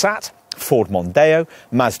Volkswagen Passat, Ford Mondeo,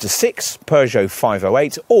 Mazda 6, Peugeot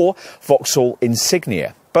 508 or Vauxhall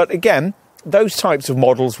Insignia. But again, those types of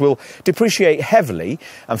models will depreciate heavily,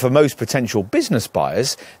 and for most potential business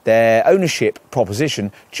buyers, their ownership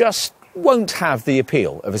proposition just won't have the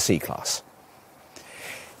appeal of a C-Class.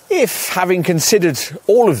 If, having considered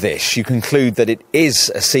all of this, you conclude that it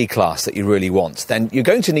is a C-Class that you really want, then you're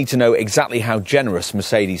going to need to know exactly how generous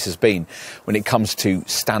Mercedes has been when it comes to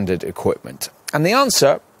standard equipment. And the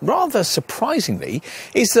answer, rather surprisingly,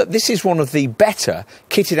 is that this is one of the better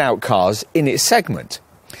kitted out cars in its segment.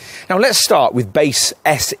 Now let's start with base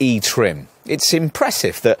SE trim. It's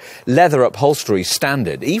impressive that leather upholstery is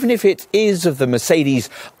standard, even if it is of the Mercedes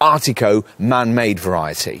Artico man-made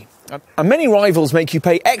variety. And many rivals make you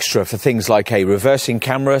pay extra for things like a reversing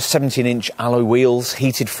camera, 17-inch alloy wheels,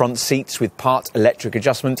 heated front seats with part electric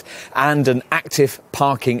adjustment, and an active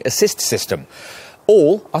parking assist system.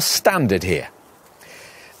 All are standard here.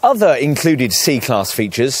 Other included C-Class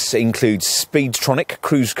features include Speedtronic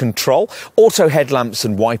cruise control, auto headlamps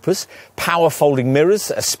and wipers, power folding mirrors,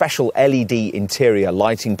 a special LED interior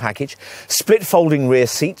lighting package, split folding rear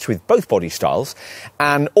seats with both body styles,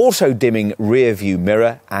 an auto dimming rear view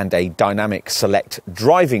mirror and a dynamic select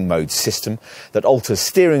driving mode system that alters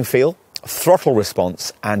steering feel, throttle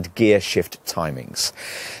response and gear shift timings.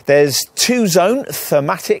 There's 2-zone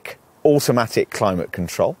thematic automatic climate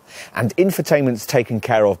control, and infotainment's taken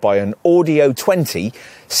care of by an Audio 20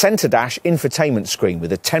 centre dash infotainment screen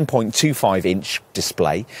with a 10.25-inch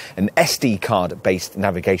display, an SD card based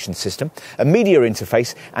navigation system, a media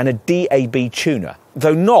interface and a DAB tuner.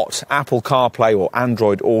 Though not Apple CarPlay or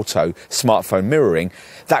Android Auto smartphone mirroring,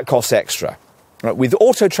 that costs extra. With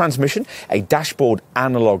auto transmission, a dashboard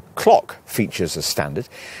analog clock features as standard,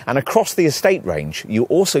 and across the estate range you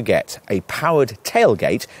also get a powered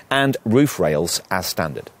tailgate and roof rails as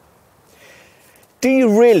standard. Do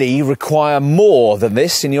you really require more than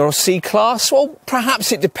this in your C-Class? Well,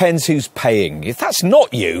 perhaps it depends who's paying. If that's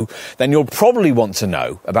not you, then you'll probably want to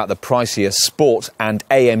know about the pricier Sport and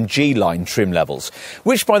AMG line trim levels,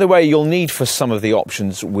 which, by the way, you'll need for some of the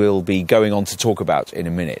options we'll be going on to talk about in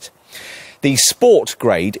a minute. The Sport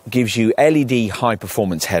grade gives you LED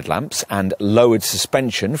high-performance headlamps and lowered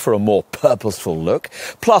suspension for a more purposeful look,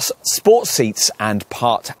 plus sport seats and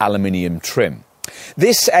part aluminium trim.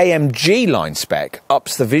 This AMG line spec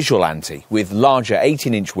ups the visual ante with larger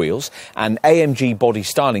 18-inch wheels, an AMG body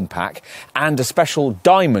styling pack and a special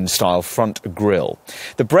diamond-style front grille.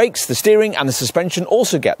 The brakes, the steering and the suspension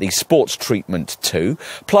also get the sports treatment too,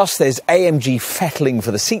 plus there's AMG fettling for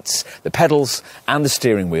the seats, the pedals and the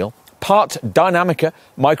steering wheel, part Dynamica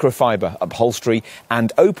microfiber upholstery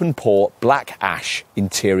and open-pore black ash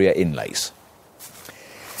interior inlays.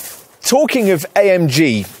 Talking of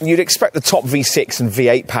AMG, you'd expect the top V6 and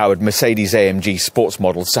V8 powered Mercedes-AMG sports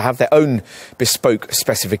models to have their own bespoke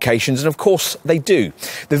specifications, and of course they do.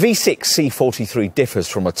 The V6 C43 differs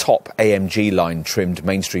from a top AMG line trimmed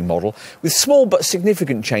mainstream model with small but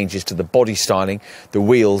significant changes to the body styling, the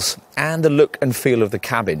wheels and the look and feel of the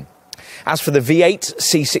cabin. As for the V8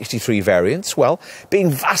 C63 variants, well,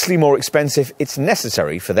 being vastly more expensive, it's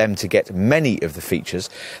necessary for them to get many of the features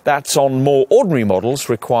that on more ordinary models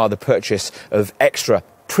require the purchase of extra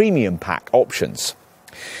premium pack options.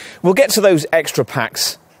 We'll get to those extra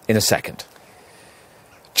packs in a second.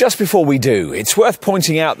 Just before we do, it's worth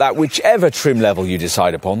pointing out that whichever trim level you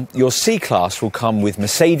decide upon, your C-Class will come with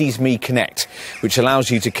Mercedes Me Connect, which allows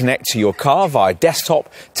you to connect to your car via desktop,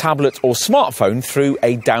 tablet or smartphone through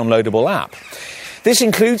a downloadable app. This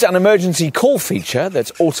includes an emergency call feature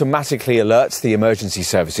that automatically alerts the emergency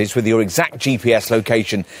services with your exact GPS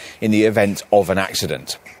location in the event of an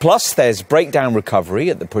accident. Plus, there's breakdown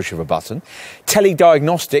recovery at the push of a button,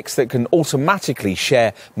 tele-diagnostics that can automatically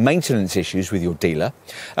share maintenance issues with your dealer,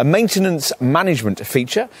 a maintenance management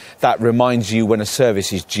feature that reminds you when a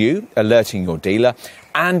service is due, alerting your dealer,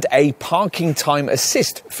 and a parking time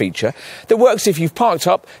assist feature that works if you've parked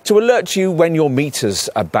up to alert you when your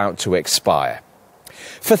meter's about to expire.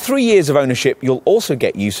 For 3 years of ownership, you'll also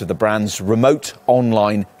get use of the brand's remote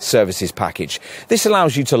online services package. This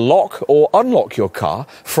allows you to lock or unlock your car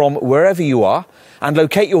from wherever you are and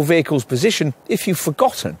locate your vehicle's position if you've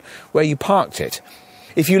forgotten where you parked it.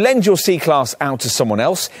 If you lend your C-Class out to someone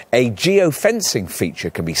else, a geofencing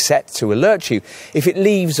feature can be set to alert you if it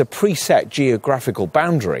leaves a preset geographical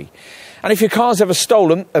boundary. And if your car's ever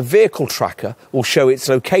stolen, a vehicle tracker will show its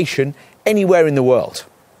location anywhere in the world.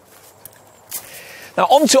 Now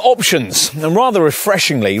on to options, and rather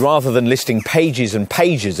refreshingly, rather than listing pages and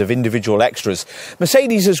pages of individual extras,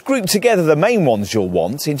 Mercedes has grouped together the main ones you'll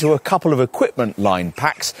want into a couple of equipment line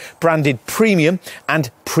packs branded Premium and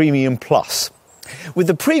Premium Plus. With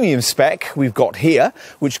the premium spec we've got here,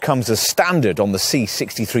 which comes as standard on the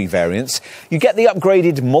C63 variants, you get the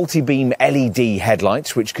upgraded multi-beam LED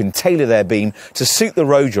headlights which can tailor their beam to suit the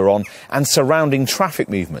road you're on and surrounding traffic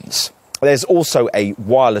movements. There's also a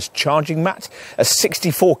wireless charging mat, a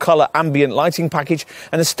 64-colour ambient lighting package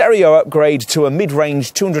and a stereo upgrade to a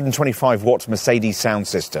mid-range 225-watt Mercedes sound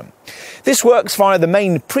system. This works via the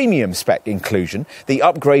main premium spec inclusion, the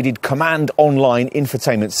upgraded Command Online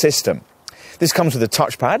infotainment system. This comes with a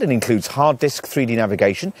touchpad and includes hard disk 3D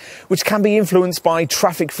navigation, which can be influenced by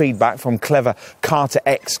traffic feedback from clever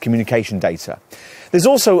car-to-X communication data. There's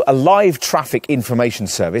also a live traffic information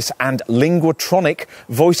service and Linguatronic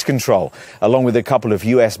voice control, along with a couple of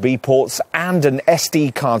USB ports and an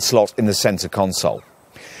SD card slot in the centre console.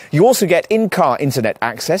 You also get in-car internet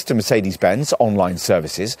access to Mercedes-Benz online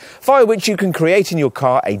services, via which you can create in your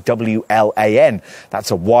car a WLAN.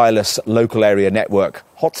 That's a wireless local area network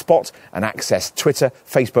hotspot and access Twitter,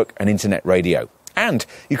 Facebook and internet radio. And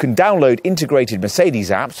you can download integrated Mercedes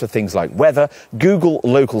apps for things like weather, Google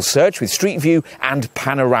local search with Street View and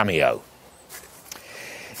Panoramio.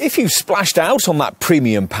 If you've splashed out on that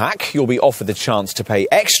premium pack, you'll be offered the chance to pay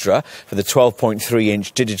extra for the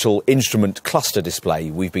 12.3-inch digital instrument cluster display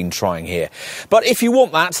we've been trying here. But if you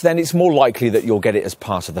want that, then it's more likely that you'll get it as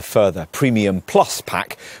part of the further Premium Plus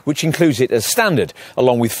pack, which includes it as standard,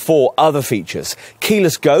 along with 4 other features: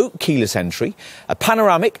 keyless go, keyless entry, a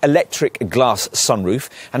panoramic electric glass sunroof,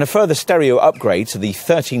 and a further stereo upgrade to the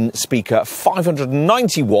 13-speaker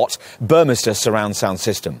 590-watt Burmester surround sound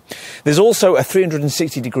system. There's also a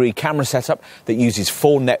 360-degree camera setup that uses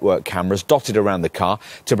 4 network cameras dotted around the car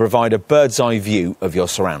to provide a bird's eye view of your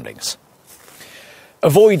surroundings.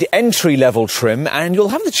 Avoid entry-level trim and you'll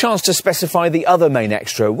have the chance to specify the other main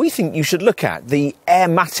extra we think you should look at, the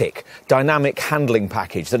Airmatic dynamic handling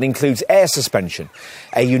package that includes air suspension,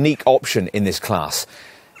 a unique option in this class.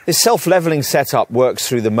 This self-levelling setup works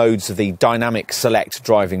through the modes of the dynamic select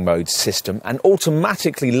driving modes system and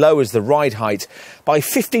automatically lowers the ride height by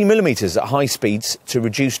 50mm at high speeds to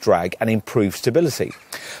reduce drag and improve stability.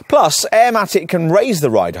 Plus, Airmatic can raise the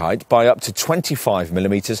ride height by up to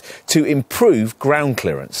 25mm to improve ground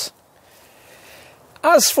clearance.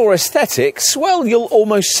 As for aesthetics, well, you'll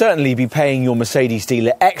almost certainly be paying your Mercedes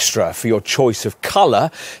dealer extra for your choice of colour,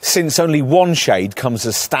 since only one shade comes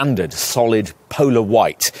as standard, solid polar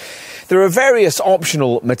white. There are various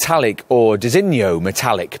optional metallic or Designo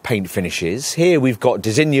metallic paint finishes. Here we've got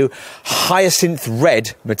Designo Hyacinth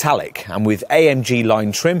Red Metallic, and with AMG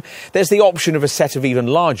line trim, there's the option of a set of even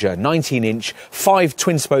larger 19-inch 5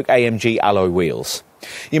 twin-spoke AMG alloy wheels.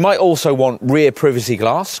 You might also want rear privacy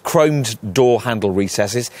glass, chromed door handle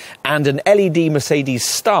recesses, and an LED Mercedes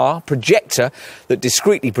star projector that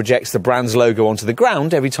discreetly projects the brand's logo onto the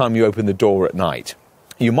ground every time you open the door at night.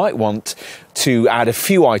 You might want to add a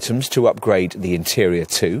few items to upgrade the interior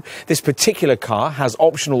too. This particular car has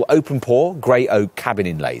optional open-pore grey oak cabin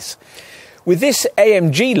inlays. With this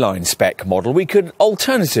AMG line spec model, we could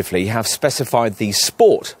alternatively have specified the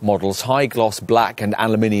Sport model's high-gloss black and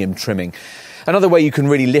aluminium trimming. Another way you can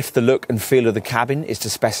really lift the look and feel of the cabin is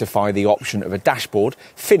to specify the option of a dashboard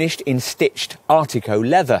finished in stitched Artico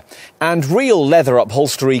leather. And real leather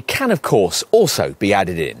upholstery can, of course, also be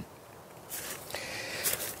added in.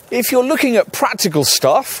 If you're looking at practical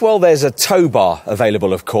stuff, well, there's a tow bar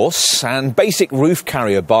available, of course, and basic roof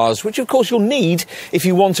carrier bars, which of course you'll need if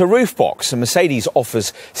you want a roof box, and Mercedes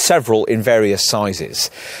offers several in various sizes.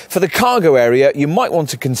 For the cargo area, you might want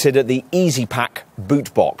to consider the Easy Pack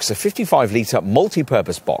boot box, a 55-litre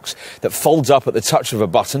multi-purpose box that folds up at the touch of a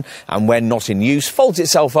button and, when not in use, folds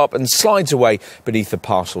itself up and slides away beneath the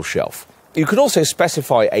parcel shelf. You could also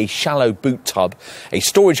specify a shallow boot tub, a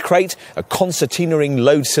storage crate, a concertina ring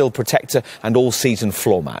load sill protector and all-season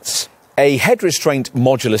floor mats. A head restraint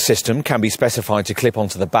modular system can be specified to clip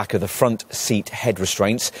onto the back of the front seat head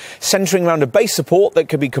restraints, centering around a base support that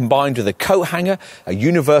could be combined with a coat hanger, a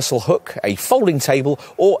universal hook, a folding table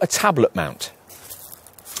or a tablet mount.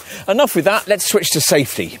 Enough with that, let's switch to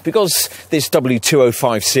safety. Because this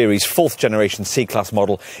W205 series 4th generation C-Class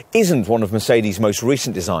model isn't one of Mercedes' most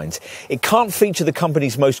recent designs, it can't feature the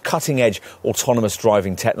company's most cutting-edge autonomous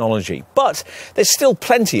driving technology. But there's still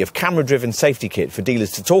plenty of camera-driven safety kit for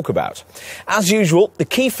dealers to talk about. As usual, the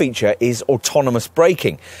key feature is autonomous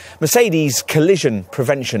braking. Mercedes' Collision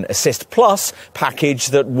Prevention Assist Plus package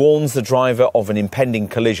that warns the driver of an impending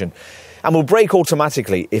collision and will brake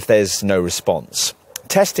automatically if there's no response.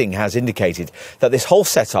 Testing has indicated that this whole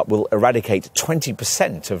setup will eradicate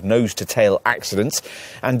 20% of nose-to-tail accidents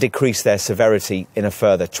and decrease their severity in a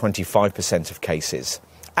further 25% of cases.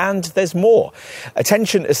 And there's more.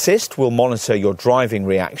 Attention Assist will monitor your driving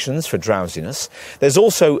reactions for drowsiness. There's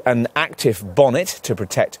also an active bonnet to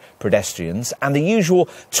protect pedestrians and the usual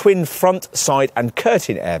twin front, side and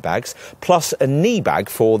curtain airbags, plus a knee bag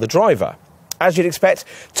for the driver. As you'd expect,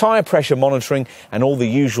 tyre pressure monitoring and all the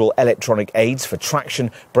usual electronic aids for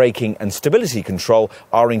traction, braking and stability control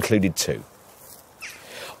are included too.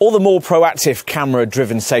 All the more proactive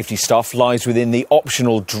camera-driven safety stuff lies within the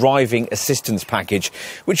optional driving assistance package,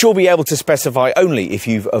 which you'll be able to specify only if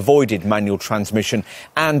you've avoided manual transmission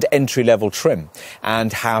and entry-level trim,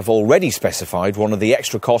 and have already specified one of the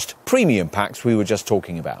extra cost premium packs we were just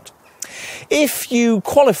talking about. If you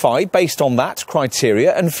qualify based on that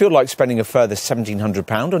criteria and feel like spending a further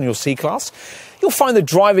 £1,700 on your C-Class, you'll find the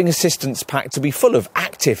driving assistance pack to be full of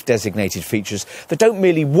active designated features that don't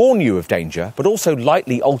merely warn you of danger, but also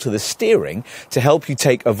lightly alter the steering to help you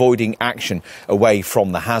take avoiding action away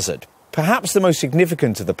from the hazard. Perhaps the most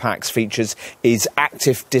significant of the pack's features is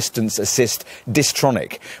Active Distance Assist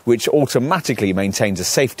Distronic, which automatically maintains a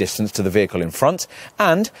safe distance to the vehicle in front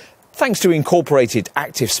and, thanks to incorporated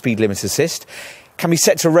active speed limit assist, can be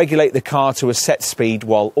set to regulate the car to a set speed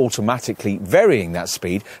while automatically varying that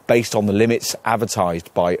speed based on the limits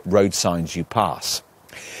advertised by road signs you pass.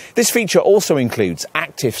 This feature also includes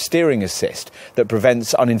active steering assist that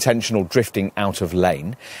prevents unintentional drifting out of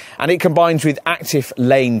lane, and it combines with active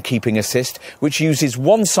lane keeping assist, which uses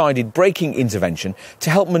one-sided braking intervention to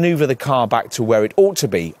help manoeuvre the car back to where it ought to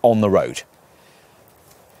be on the road.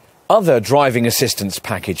 Other driving assistance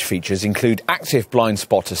package features include active blind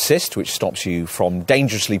spot assist, which stops you from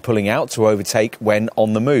dangerously pulling out to overtake when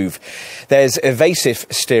on the move. There's evasive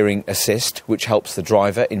steering assist, which helps the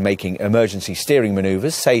driver in making emergency steering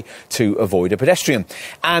manoeuvres, say to avoid a pedestrian.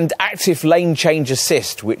 And active lane change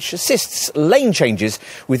assist, which assists lane changes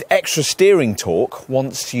with extra steering torque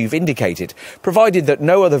once you've indicated, provided that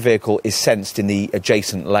no other vehicle is sensed in the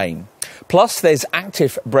adjacent lane. Plus, there's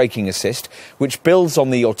active braking assist, which builds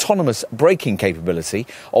on the autonomous braking capability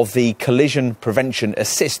of the Collision Prevention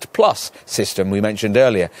Assist Plus system we mentioned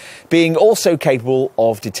earlier, being also capable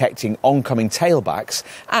of detecting oncoming tailbacks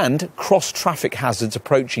and cross-traffic hazards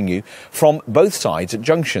approaching you from both sides at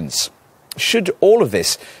junctions. Should all of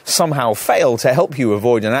this somehow fail to help you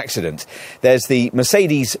avoid an accident, there's the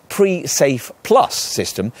Mercedes Pre-Safe Plus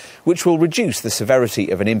system, which will reduce the severity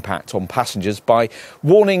of an impact on passengers by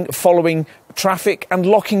warning following traffic and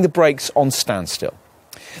locking the brakes on standstill.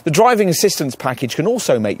 The driving assistance package can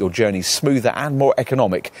also make your journeys smoother and more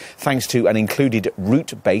economic thanks to an included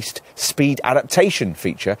route-based speed adaptation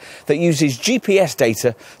feature that uses GPS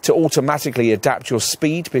data to automatically adapt your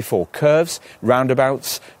speed before curves,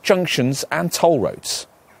 roundabouts, junctions and toll roads.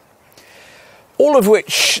 All of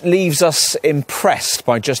which leaves us impressed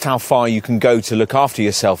by just how far you can go to look after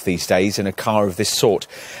yourself these days in a car of this sort,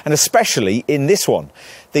 and especially in this one.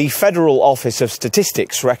 The Federal Office of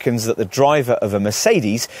Statistics reckons that the driver of a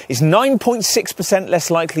Mercedes is 9.6% less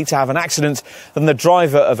likely to have an accident than the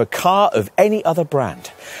driver of a car of any other brand.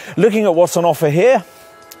 Looking at what's on offer here,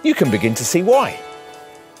 you can begin to see why.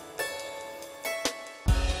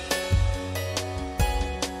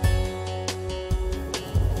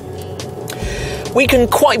 We can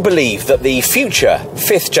quite believe that the future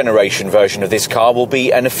 5th generation version of this car will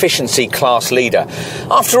be an efficiency class leader.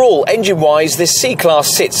 After all, engine-wise, this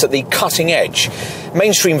C-Class sits at the cutting edge.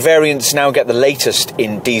 Mainstream variants now get the latest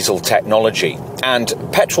in diesel technology, and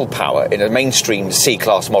petrol power in a mainstream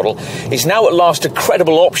C-Class model is now at last a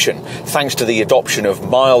credible option thanks to the adoption of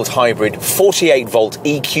mild hybrid 48-volt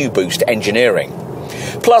EQ boost engineering.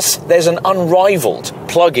 Plus, there's an unrivaled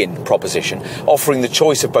plug-in proposition offering the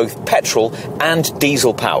choice of both petrol and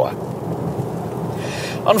diesel power.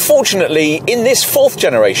 Unfortunately, in this 4th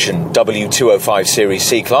generation W205 Series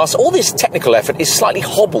C-Class, all this technical effort is slightly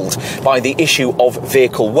hobbled by the issue of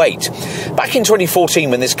vehicle weight. Back in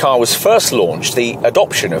 2014, when this car was first launched, the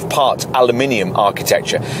adoption of part aluminium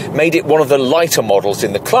architecture made it one of the lighter models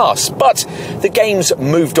in the class, but the game's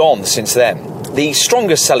moved on since then. The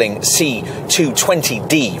strongest selling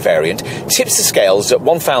C220D variant tips the scales at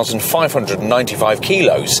 1,595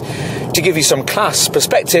 kilos. To give you some class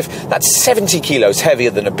perspective, that's 70 kilos heavier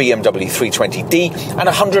than a BMW 320D and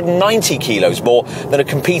 190 kilos more than a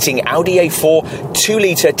competing Audi A4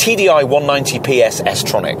 2-litre TDI 190 PS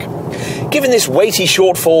S-Tronic. Given this weighty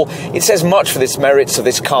shortfall, it says much for the merits of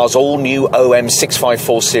this car's all-new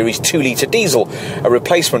OM654 Series 2-litre diesel, a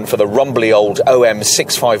replacement for the rumbly old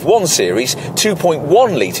OM651 Series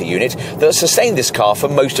 2.1-litre unit that sustained this car for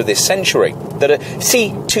most of this century. That a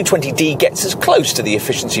C220D gets as close to the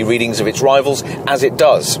efficiency readings of its rivals as it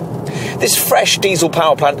does. This fresh diesel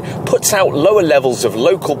power plant puts out lower levels of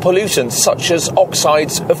local pollutants such as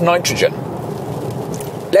oxides of nitrogen.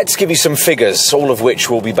 Let's give you some figures, all of which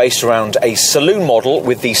will be based around a saloon model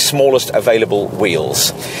with the smallest available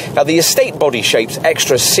wheels. Now, the estate body shape's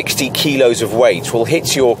extra 60 kilos of weight will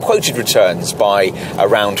hit your quoted returns by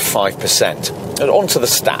around 5%. And on to the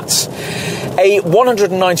stats. A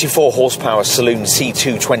 194 horsepower saloon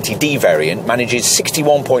C220D variant manages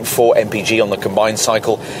 61.4 mpg on the combined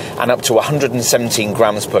cycle and up to 117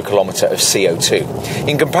 grams per kilometre of CO2.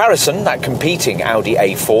 In comparison, that competing Audi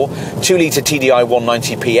A4 2-litre TDI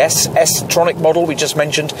 190 PS S-Tronic model we just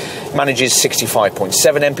mentioned manages 65.7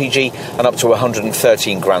 mpg and up to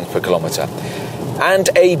 113 grams per kilometre. And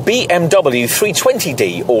a BMW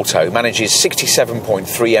 320D Auto manages 67.3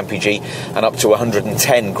 mpg and up to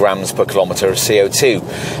 110 grams per kilometre of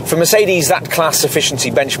CO2. For Mercedes, that class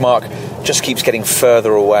efficiency benchmark just keeps getting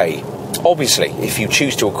further away. Obviously, if you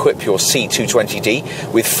choose to equip your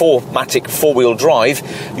C220D with 4MATIC four-wheel drive,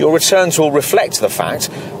 your returns will reflect the fact,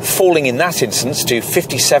 falling in that instance to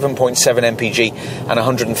 57.7 mpg and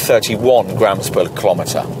 131 grams per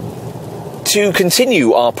kilometre. To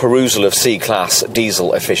continue our perusal of C-Class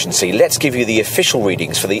diesel efficiency, let's give you the official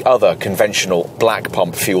readings for the other conventional black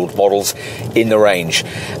pump fueled models in the range.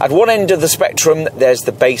 At one end of the spectrum, there's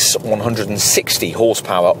the base 160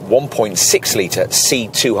 horsepower 1.6 litre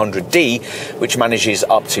C200D, which manages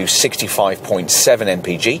up to 65.7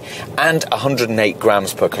 mpg and 108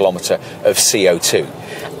 grams per kilometre of CO2.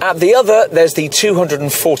 At the other, there's the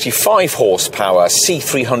 245 horsepower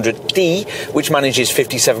C300D, which manages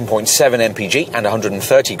 57.7 mpg and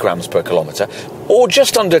 130 grams per kilometre, or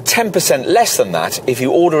just under 10% less than that if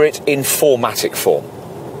you order it in 4MATIC form.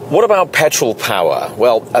 What about petrol power?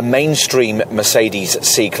 Well, a mainstream Mercedes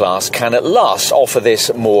C-Class can at last offer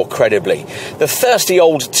this more credibly. The thirsty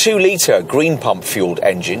old 2-litre green pump-fuelled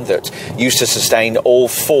engine that used to sustain all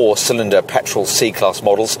 4-cylinder petrol C-Class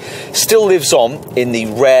models still lives on in the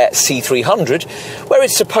rare C300, where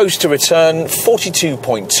it's supposed to return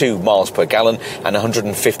 42.2 miles per gallon and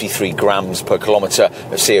 153 grams per kilometre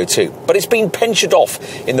of CO2. But it's been pensioned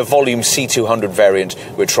off in the volume C200 variant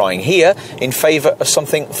we're trying here in favour of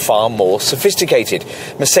something far more sophisticated,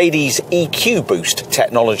 Mercedes EQ Boost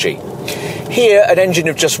technology. Here, an engine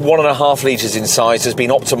of just 1.5 litres in size has been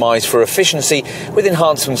optimised for efficiency with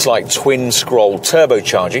enhancements like twin-scroll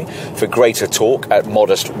turbocharging for greater torque at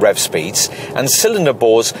modest rev speeds and cylinder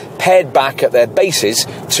bores pared back at their bases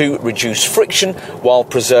to reduce friction while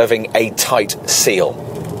preserving a tight seal.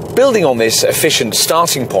 Building on this efficient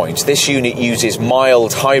starting point, this unit uses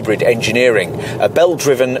mild hybrid engineering, a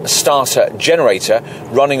belt-driven starter generator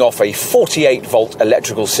running off a 48-volt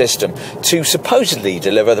electrical system to supposedly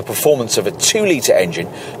deliver the performance of a 2-litre engine,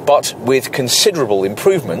 but with considerable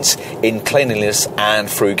improvements in cleanliness and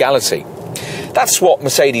frugality. That's what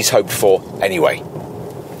Mercedes hoped for anyway.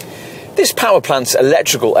 This power plant's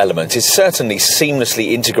electrical element is certainly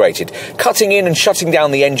seamlessly integrated, cutting in and shutting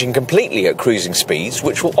down the engine completely at cruising speeds,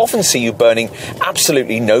 which will often see you burning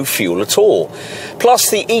absolutely no fuel at all.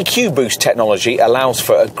 Plus, the EQ Boost technology allows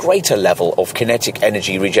for a greater level of kinetic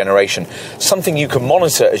energy regeneration, something you can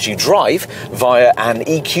monitor as you drive via an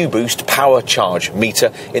EQ Boost power charge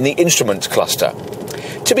meter in the instrument cluster.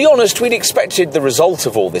 To be honest, we'd expected the result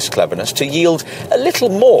of all this cleverness to yield a little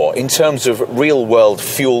more in terms of real-world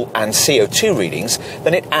fuel and CO2 readings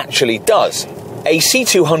than it actually does. A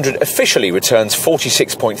C200 officially returns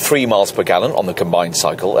 46.3 miles per gallon on the combined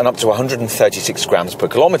cycle and up to 136 grams per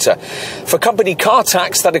kilometre. For company car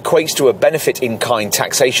tax, that equates to a benefit-in-kind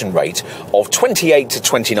taxation rate of 28 to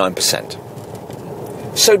 29%.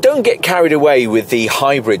 So don't get carried away with the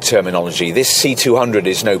hybrid terminology. This C200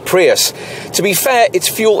 is no Prius. To be fair, its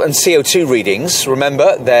fuel and CO2 readings,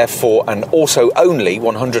 remember they're for an auto-only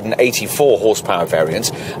 184 horsepower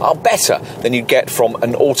variant, are better than you'd get from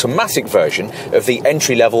an automatic version of the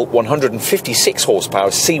entry-level 156 horsepower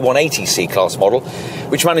C180 C-Class model,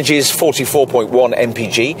 which manages 44.1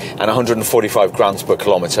 mpg and 145 grams per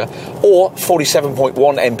kilometre, or 47.1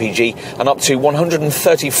 mpg and up to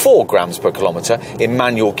 134 grams per kilometre in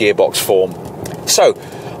manual gearbox form. So,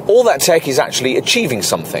 all that tech is actually achieving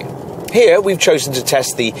something. Here, we've chosen to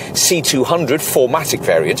test the C200 4MATIC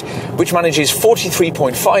variant, which manages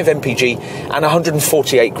 43.5 mpg and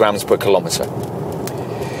 148 grams per kilometre.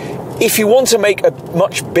 If you want to make a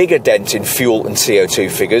much bigger dent in fuel and CO2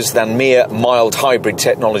 figures than mere mild hybrid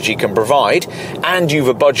technology can provide, and you've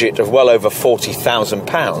a budget of well over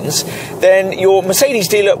 £40,000, then your Mercedes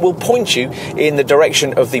dealer will point you in the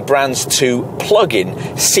direction of the brand's two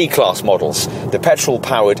plug-in C-Class models, the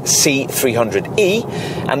petrol-powered C300E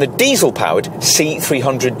and the diesel-powered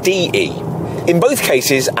C300DE. In both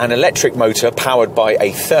cases, an electric motor powered by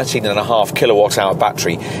a 13.5 kilowatt-hour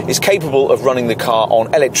battery is capable of running the car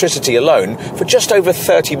on electricity alone for just over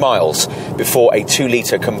 30 miles before a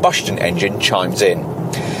 2-litre combustion engine chimes in.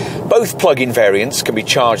 Both plug-in variants can be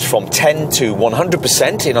charged from 10 to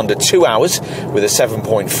 100% in under 2 hours with a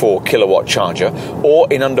 7.4 kilowatt charger, or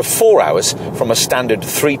in under 4 hours from a standard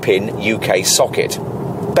 3-pin UK socket.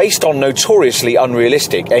 Based on notoriously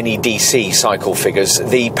unrealistic NEDC cycle figures,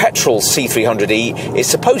 the petrol C300E is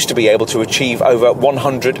supposed to be able to achieve over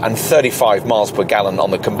 135 miles per gallon on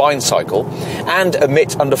the combined cycle and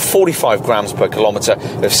emit under 45 grams per kilometre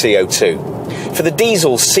of CO2. For the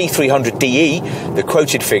diesel C300DE, the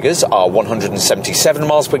quoted figures are 177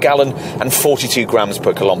 miles per gallon and 42 grams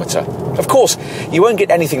per kilometre. Of course, you won't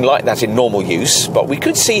get anything like that in normal use, but we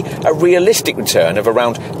could see a realistic return of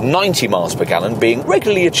around 90 miles per gallon being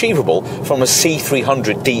regularly achievable from a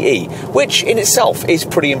C300DE, which in itself is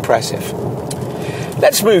pretty impressive.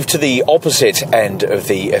 Let's move to the opposite end of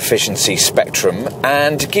the efficiency spectrum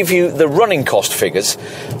and give you the running cost figures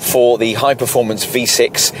for the high-performance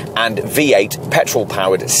V6 and V8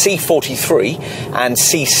 petrol-powered C43 and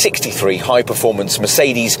C63 high-performance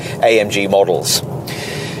Mercedes AMG models.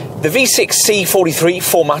 The V6 C43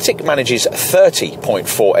 4MATIC manages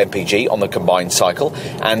 30.4 mpg on the combined cycle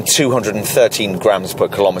and 213 grams per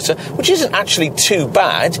kilometre, which isn't actually too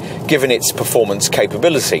bad given its performance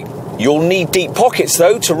capability. You'll need deep pockets,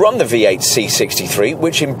 though, to run the V8 C63,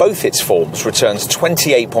 which in both its forms returns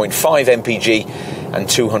 28.5 mpg and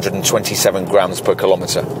 227 grams per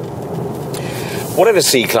kilometre. Whatever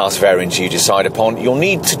C-Class variant you decide upon, you'll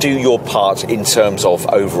need to do your part in terms of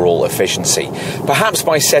overall efficiency. Perhaps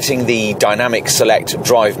by setting the Dynamic Select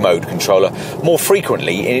Drive Mode controller more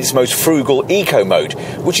frequently in its most frugal Eco mode,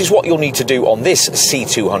 which is what you'll need to do on this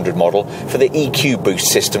C200 model for the EQ boost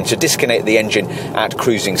system to disconnect the engine at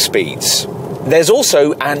cruising speeds. There's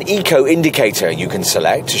also an eco indicator you can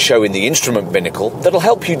select to show in the instrument binnacle that'll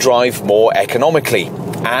help you drive more economically.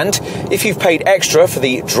 And if you've paid extra for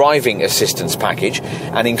the driving assistance package,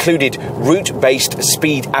 an included route-based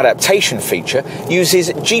speed adaptation feature uses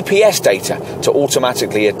GPS data to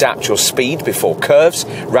automatically adapt your speed before curves,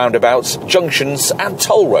 roundabouts, junctions and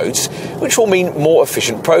toll roads, which will mean more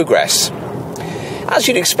efficient progress. As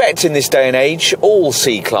you'd expect in this day and age, all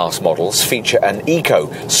C-Class models feature an eco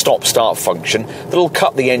stop-start function that'll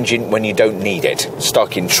cut the engine when you don't need it,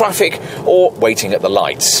 stuck in traffic or waiting at the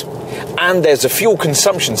lights. And there's a fuel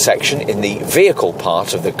consumption section in the vehicle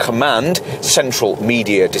part of the Command Central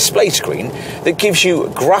Media display screen that gives you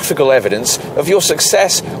graphical evidence of your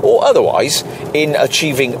success or otherwise in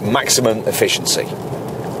achieving maximum efficiency.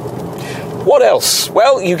 What else?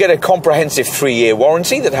 Well, you get a comprehensive 3-year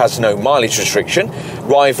warranty that has no mileage restriction.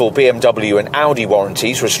 Rival BMW and Audi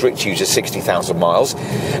warranties restrict you to 60,000 miles.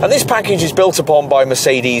 And this package is built upon by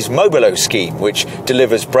Mercedes' Mobilo scheme, which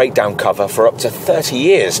delivers breakdown cover for up to 30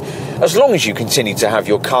 years, as long as you continue to have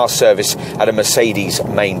your car serviced at a Mercedes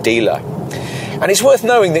main dealer. And it's worth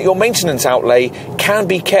knowing that your maintenance outlay can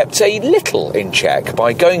be kept a little in check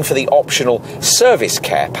by going for the optional service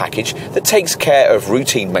care package that takes care of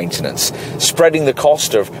routine maintenance, spreading the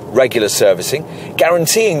cost of regular servicing,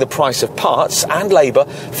 guaranteeing the price of parts and labour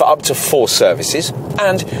for up to 4 services,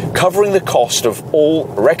 and covering the cost of all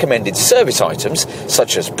recommended service items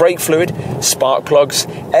such as brake fluid, spark plugs,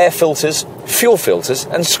 air filters, fuel filters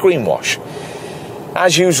and screen wash.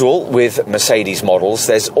 As usual with Mercedes models,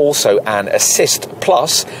 there's also an Assist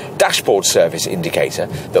Plus dashboard service indicator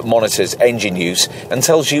that monitors engine use and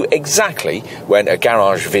tells you exactly when a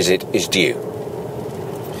garage visit is due.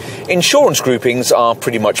 Insurance groupings are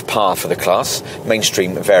pretty much par for the class.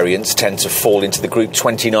 Mainstream variants tend to fall into the group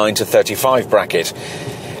 29 to 35 bracket.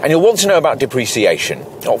 And you'll want to know about depreciation.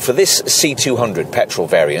 For this C200 petrol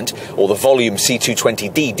variant, or the volume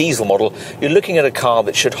C220D diesel model, you're looking at a car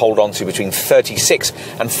that should hold on to between 36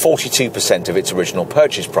 and 42% of its original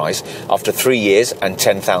purchase price after 3 years and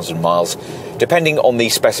 10,000 miles, depending on the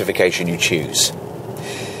specification you choose.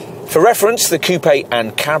 For reference, the coupe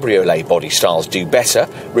and cabriolet body styles do better,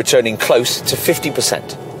 returning close to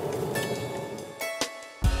 50%.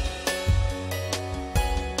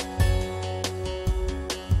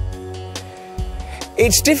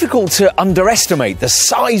 It's difficult to underestimate the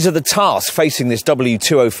size of the task facing this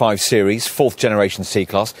W205 series, 4th generation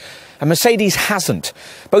C-Class, and Mercedes hasn't.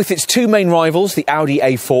 Both its 2 main rivals, the Audi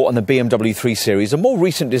A4 and the BMW 3 Series, are more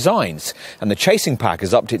recent designs, and the chasing pack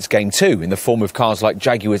has upped its game too, in the form of cars like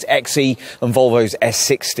Jaguar's XE and Volvo's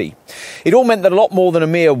S60. It all meant that a lot more than a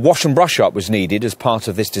mere wash and brush up was needed as part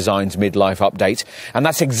of this design's midlife update, and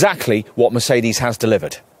that's exactly what Mercedes has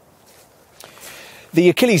delivered. The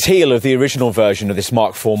Achilles heel of the original version of this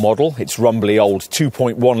Mark IV model, its rumbly old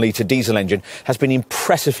 2.1-litre diesel engine, has been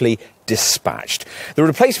impressively dispatched. The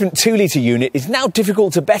replacement 2-litre unit is now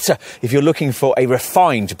difficult to better if you're looking for a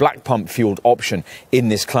refined black pump fuelled option in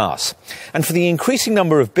this class. And for the increasing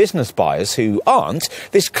number of business buyers who aren't,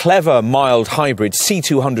 this clever mild hybrid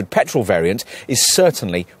C200 petrol variant is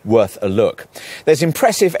certainly worth a look. There's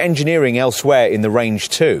impressive engineering elsewhere in the range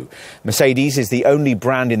too. Mercedes is the only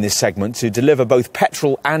brand in this segment to deliver both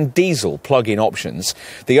petrol and diesel plug-in options,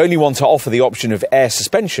 the only one to offer the option of air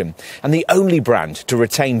suspension, and the only brand to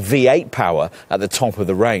retain V8 power at the top of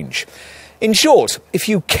the range. In short, if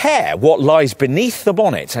you care what lies beneath the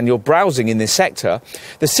bonnet and you're browsing in this sector,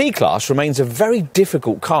 the C-Class remains a very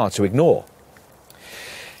difficult car to ignore.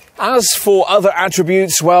 As for other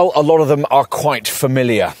attributes, well, a lot of them are quite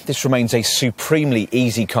familiar. This remains a supremely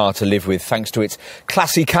easy car to live with thanks to its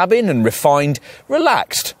classy cabin and refined,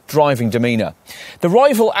 relaxed driving demeanour. The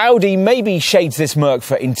rival Audi maybe shades this Merc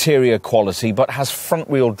for interior quality, but has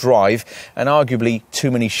front-wheel drive and arguably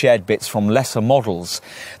too many shared bits from lesser models.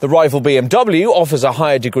 The rival BMW offers a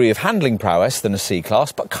higher degree of handling prowess than a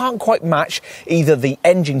C-Class, but can't quite match either the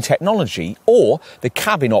engine technology or the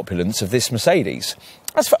cabin opulence of this Mercedes.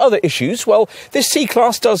 As for other issues, well, this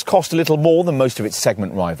C-Class does cost a little more than most of its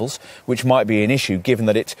segment rivals, which might be an issue given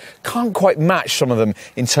that it can't quite match some of them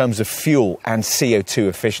in terms of fuel and CO2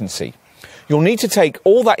 efficiency. You'll need to take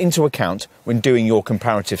all that into account when doing your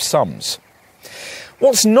comparative sums.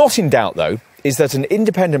 What's not in doubt, though, is that an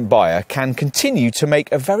independent buyer can continue to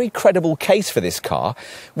make a very credible case for this car,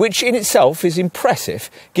 which in itself is impressive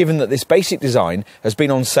given that this basic design has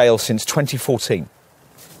been on sale since 2014.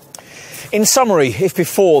 In summary, if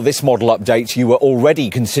before this model update you were already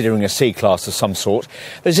considering a C-Class of some sort,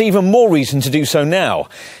 there's even more reason to do so now.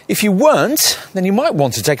 If you weren't, then you might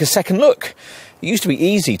want to take a second look. It used to be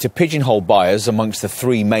easy to pigeonhole buyers amongst the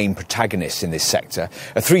three main protagonists in this sector: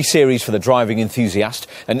 a 3 Series for the driving enthusiast,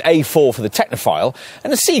 an A4 for the technophile,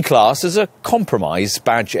 and a C-Class as a compromise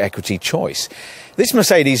badge equity choice. This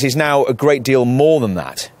Mercedes is now a great deal more than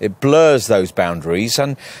that. It blurs those boundaries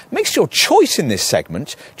and makes your choice in this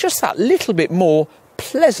segment just that little bit more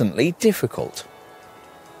pleasantly difficult.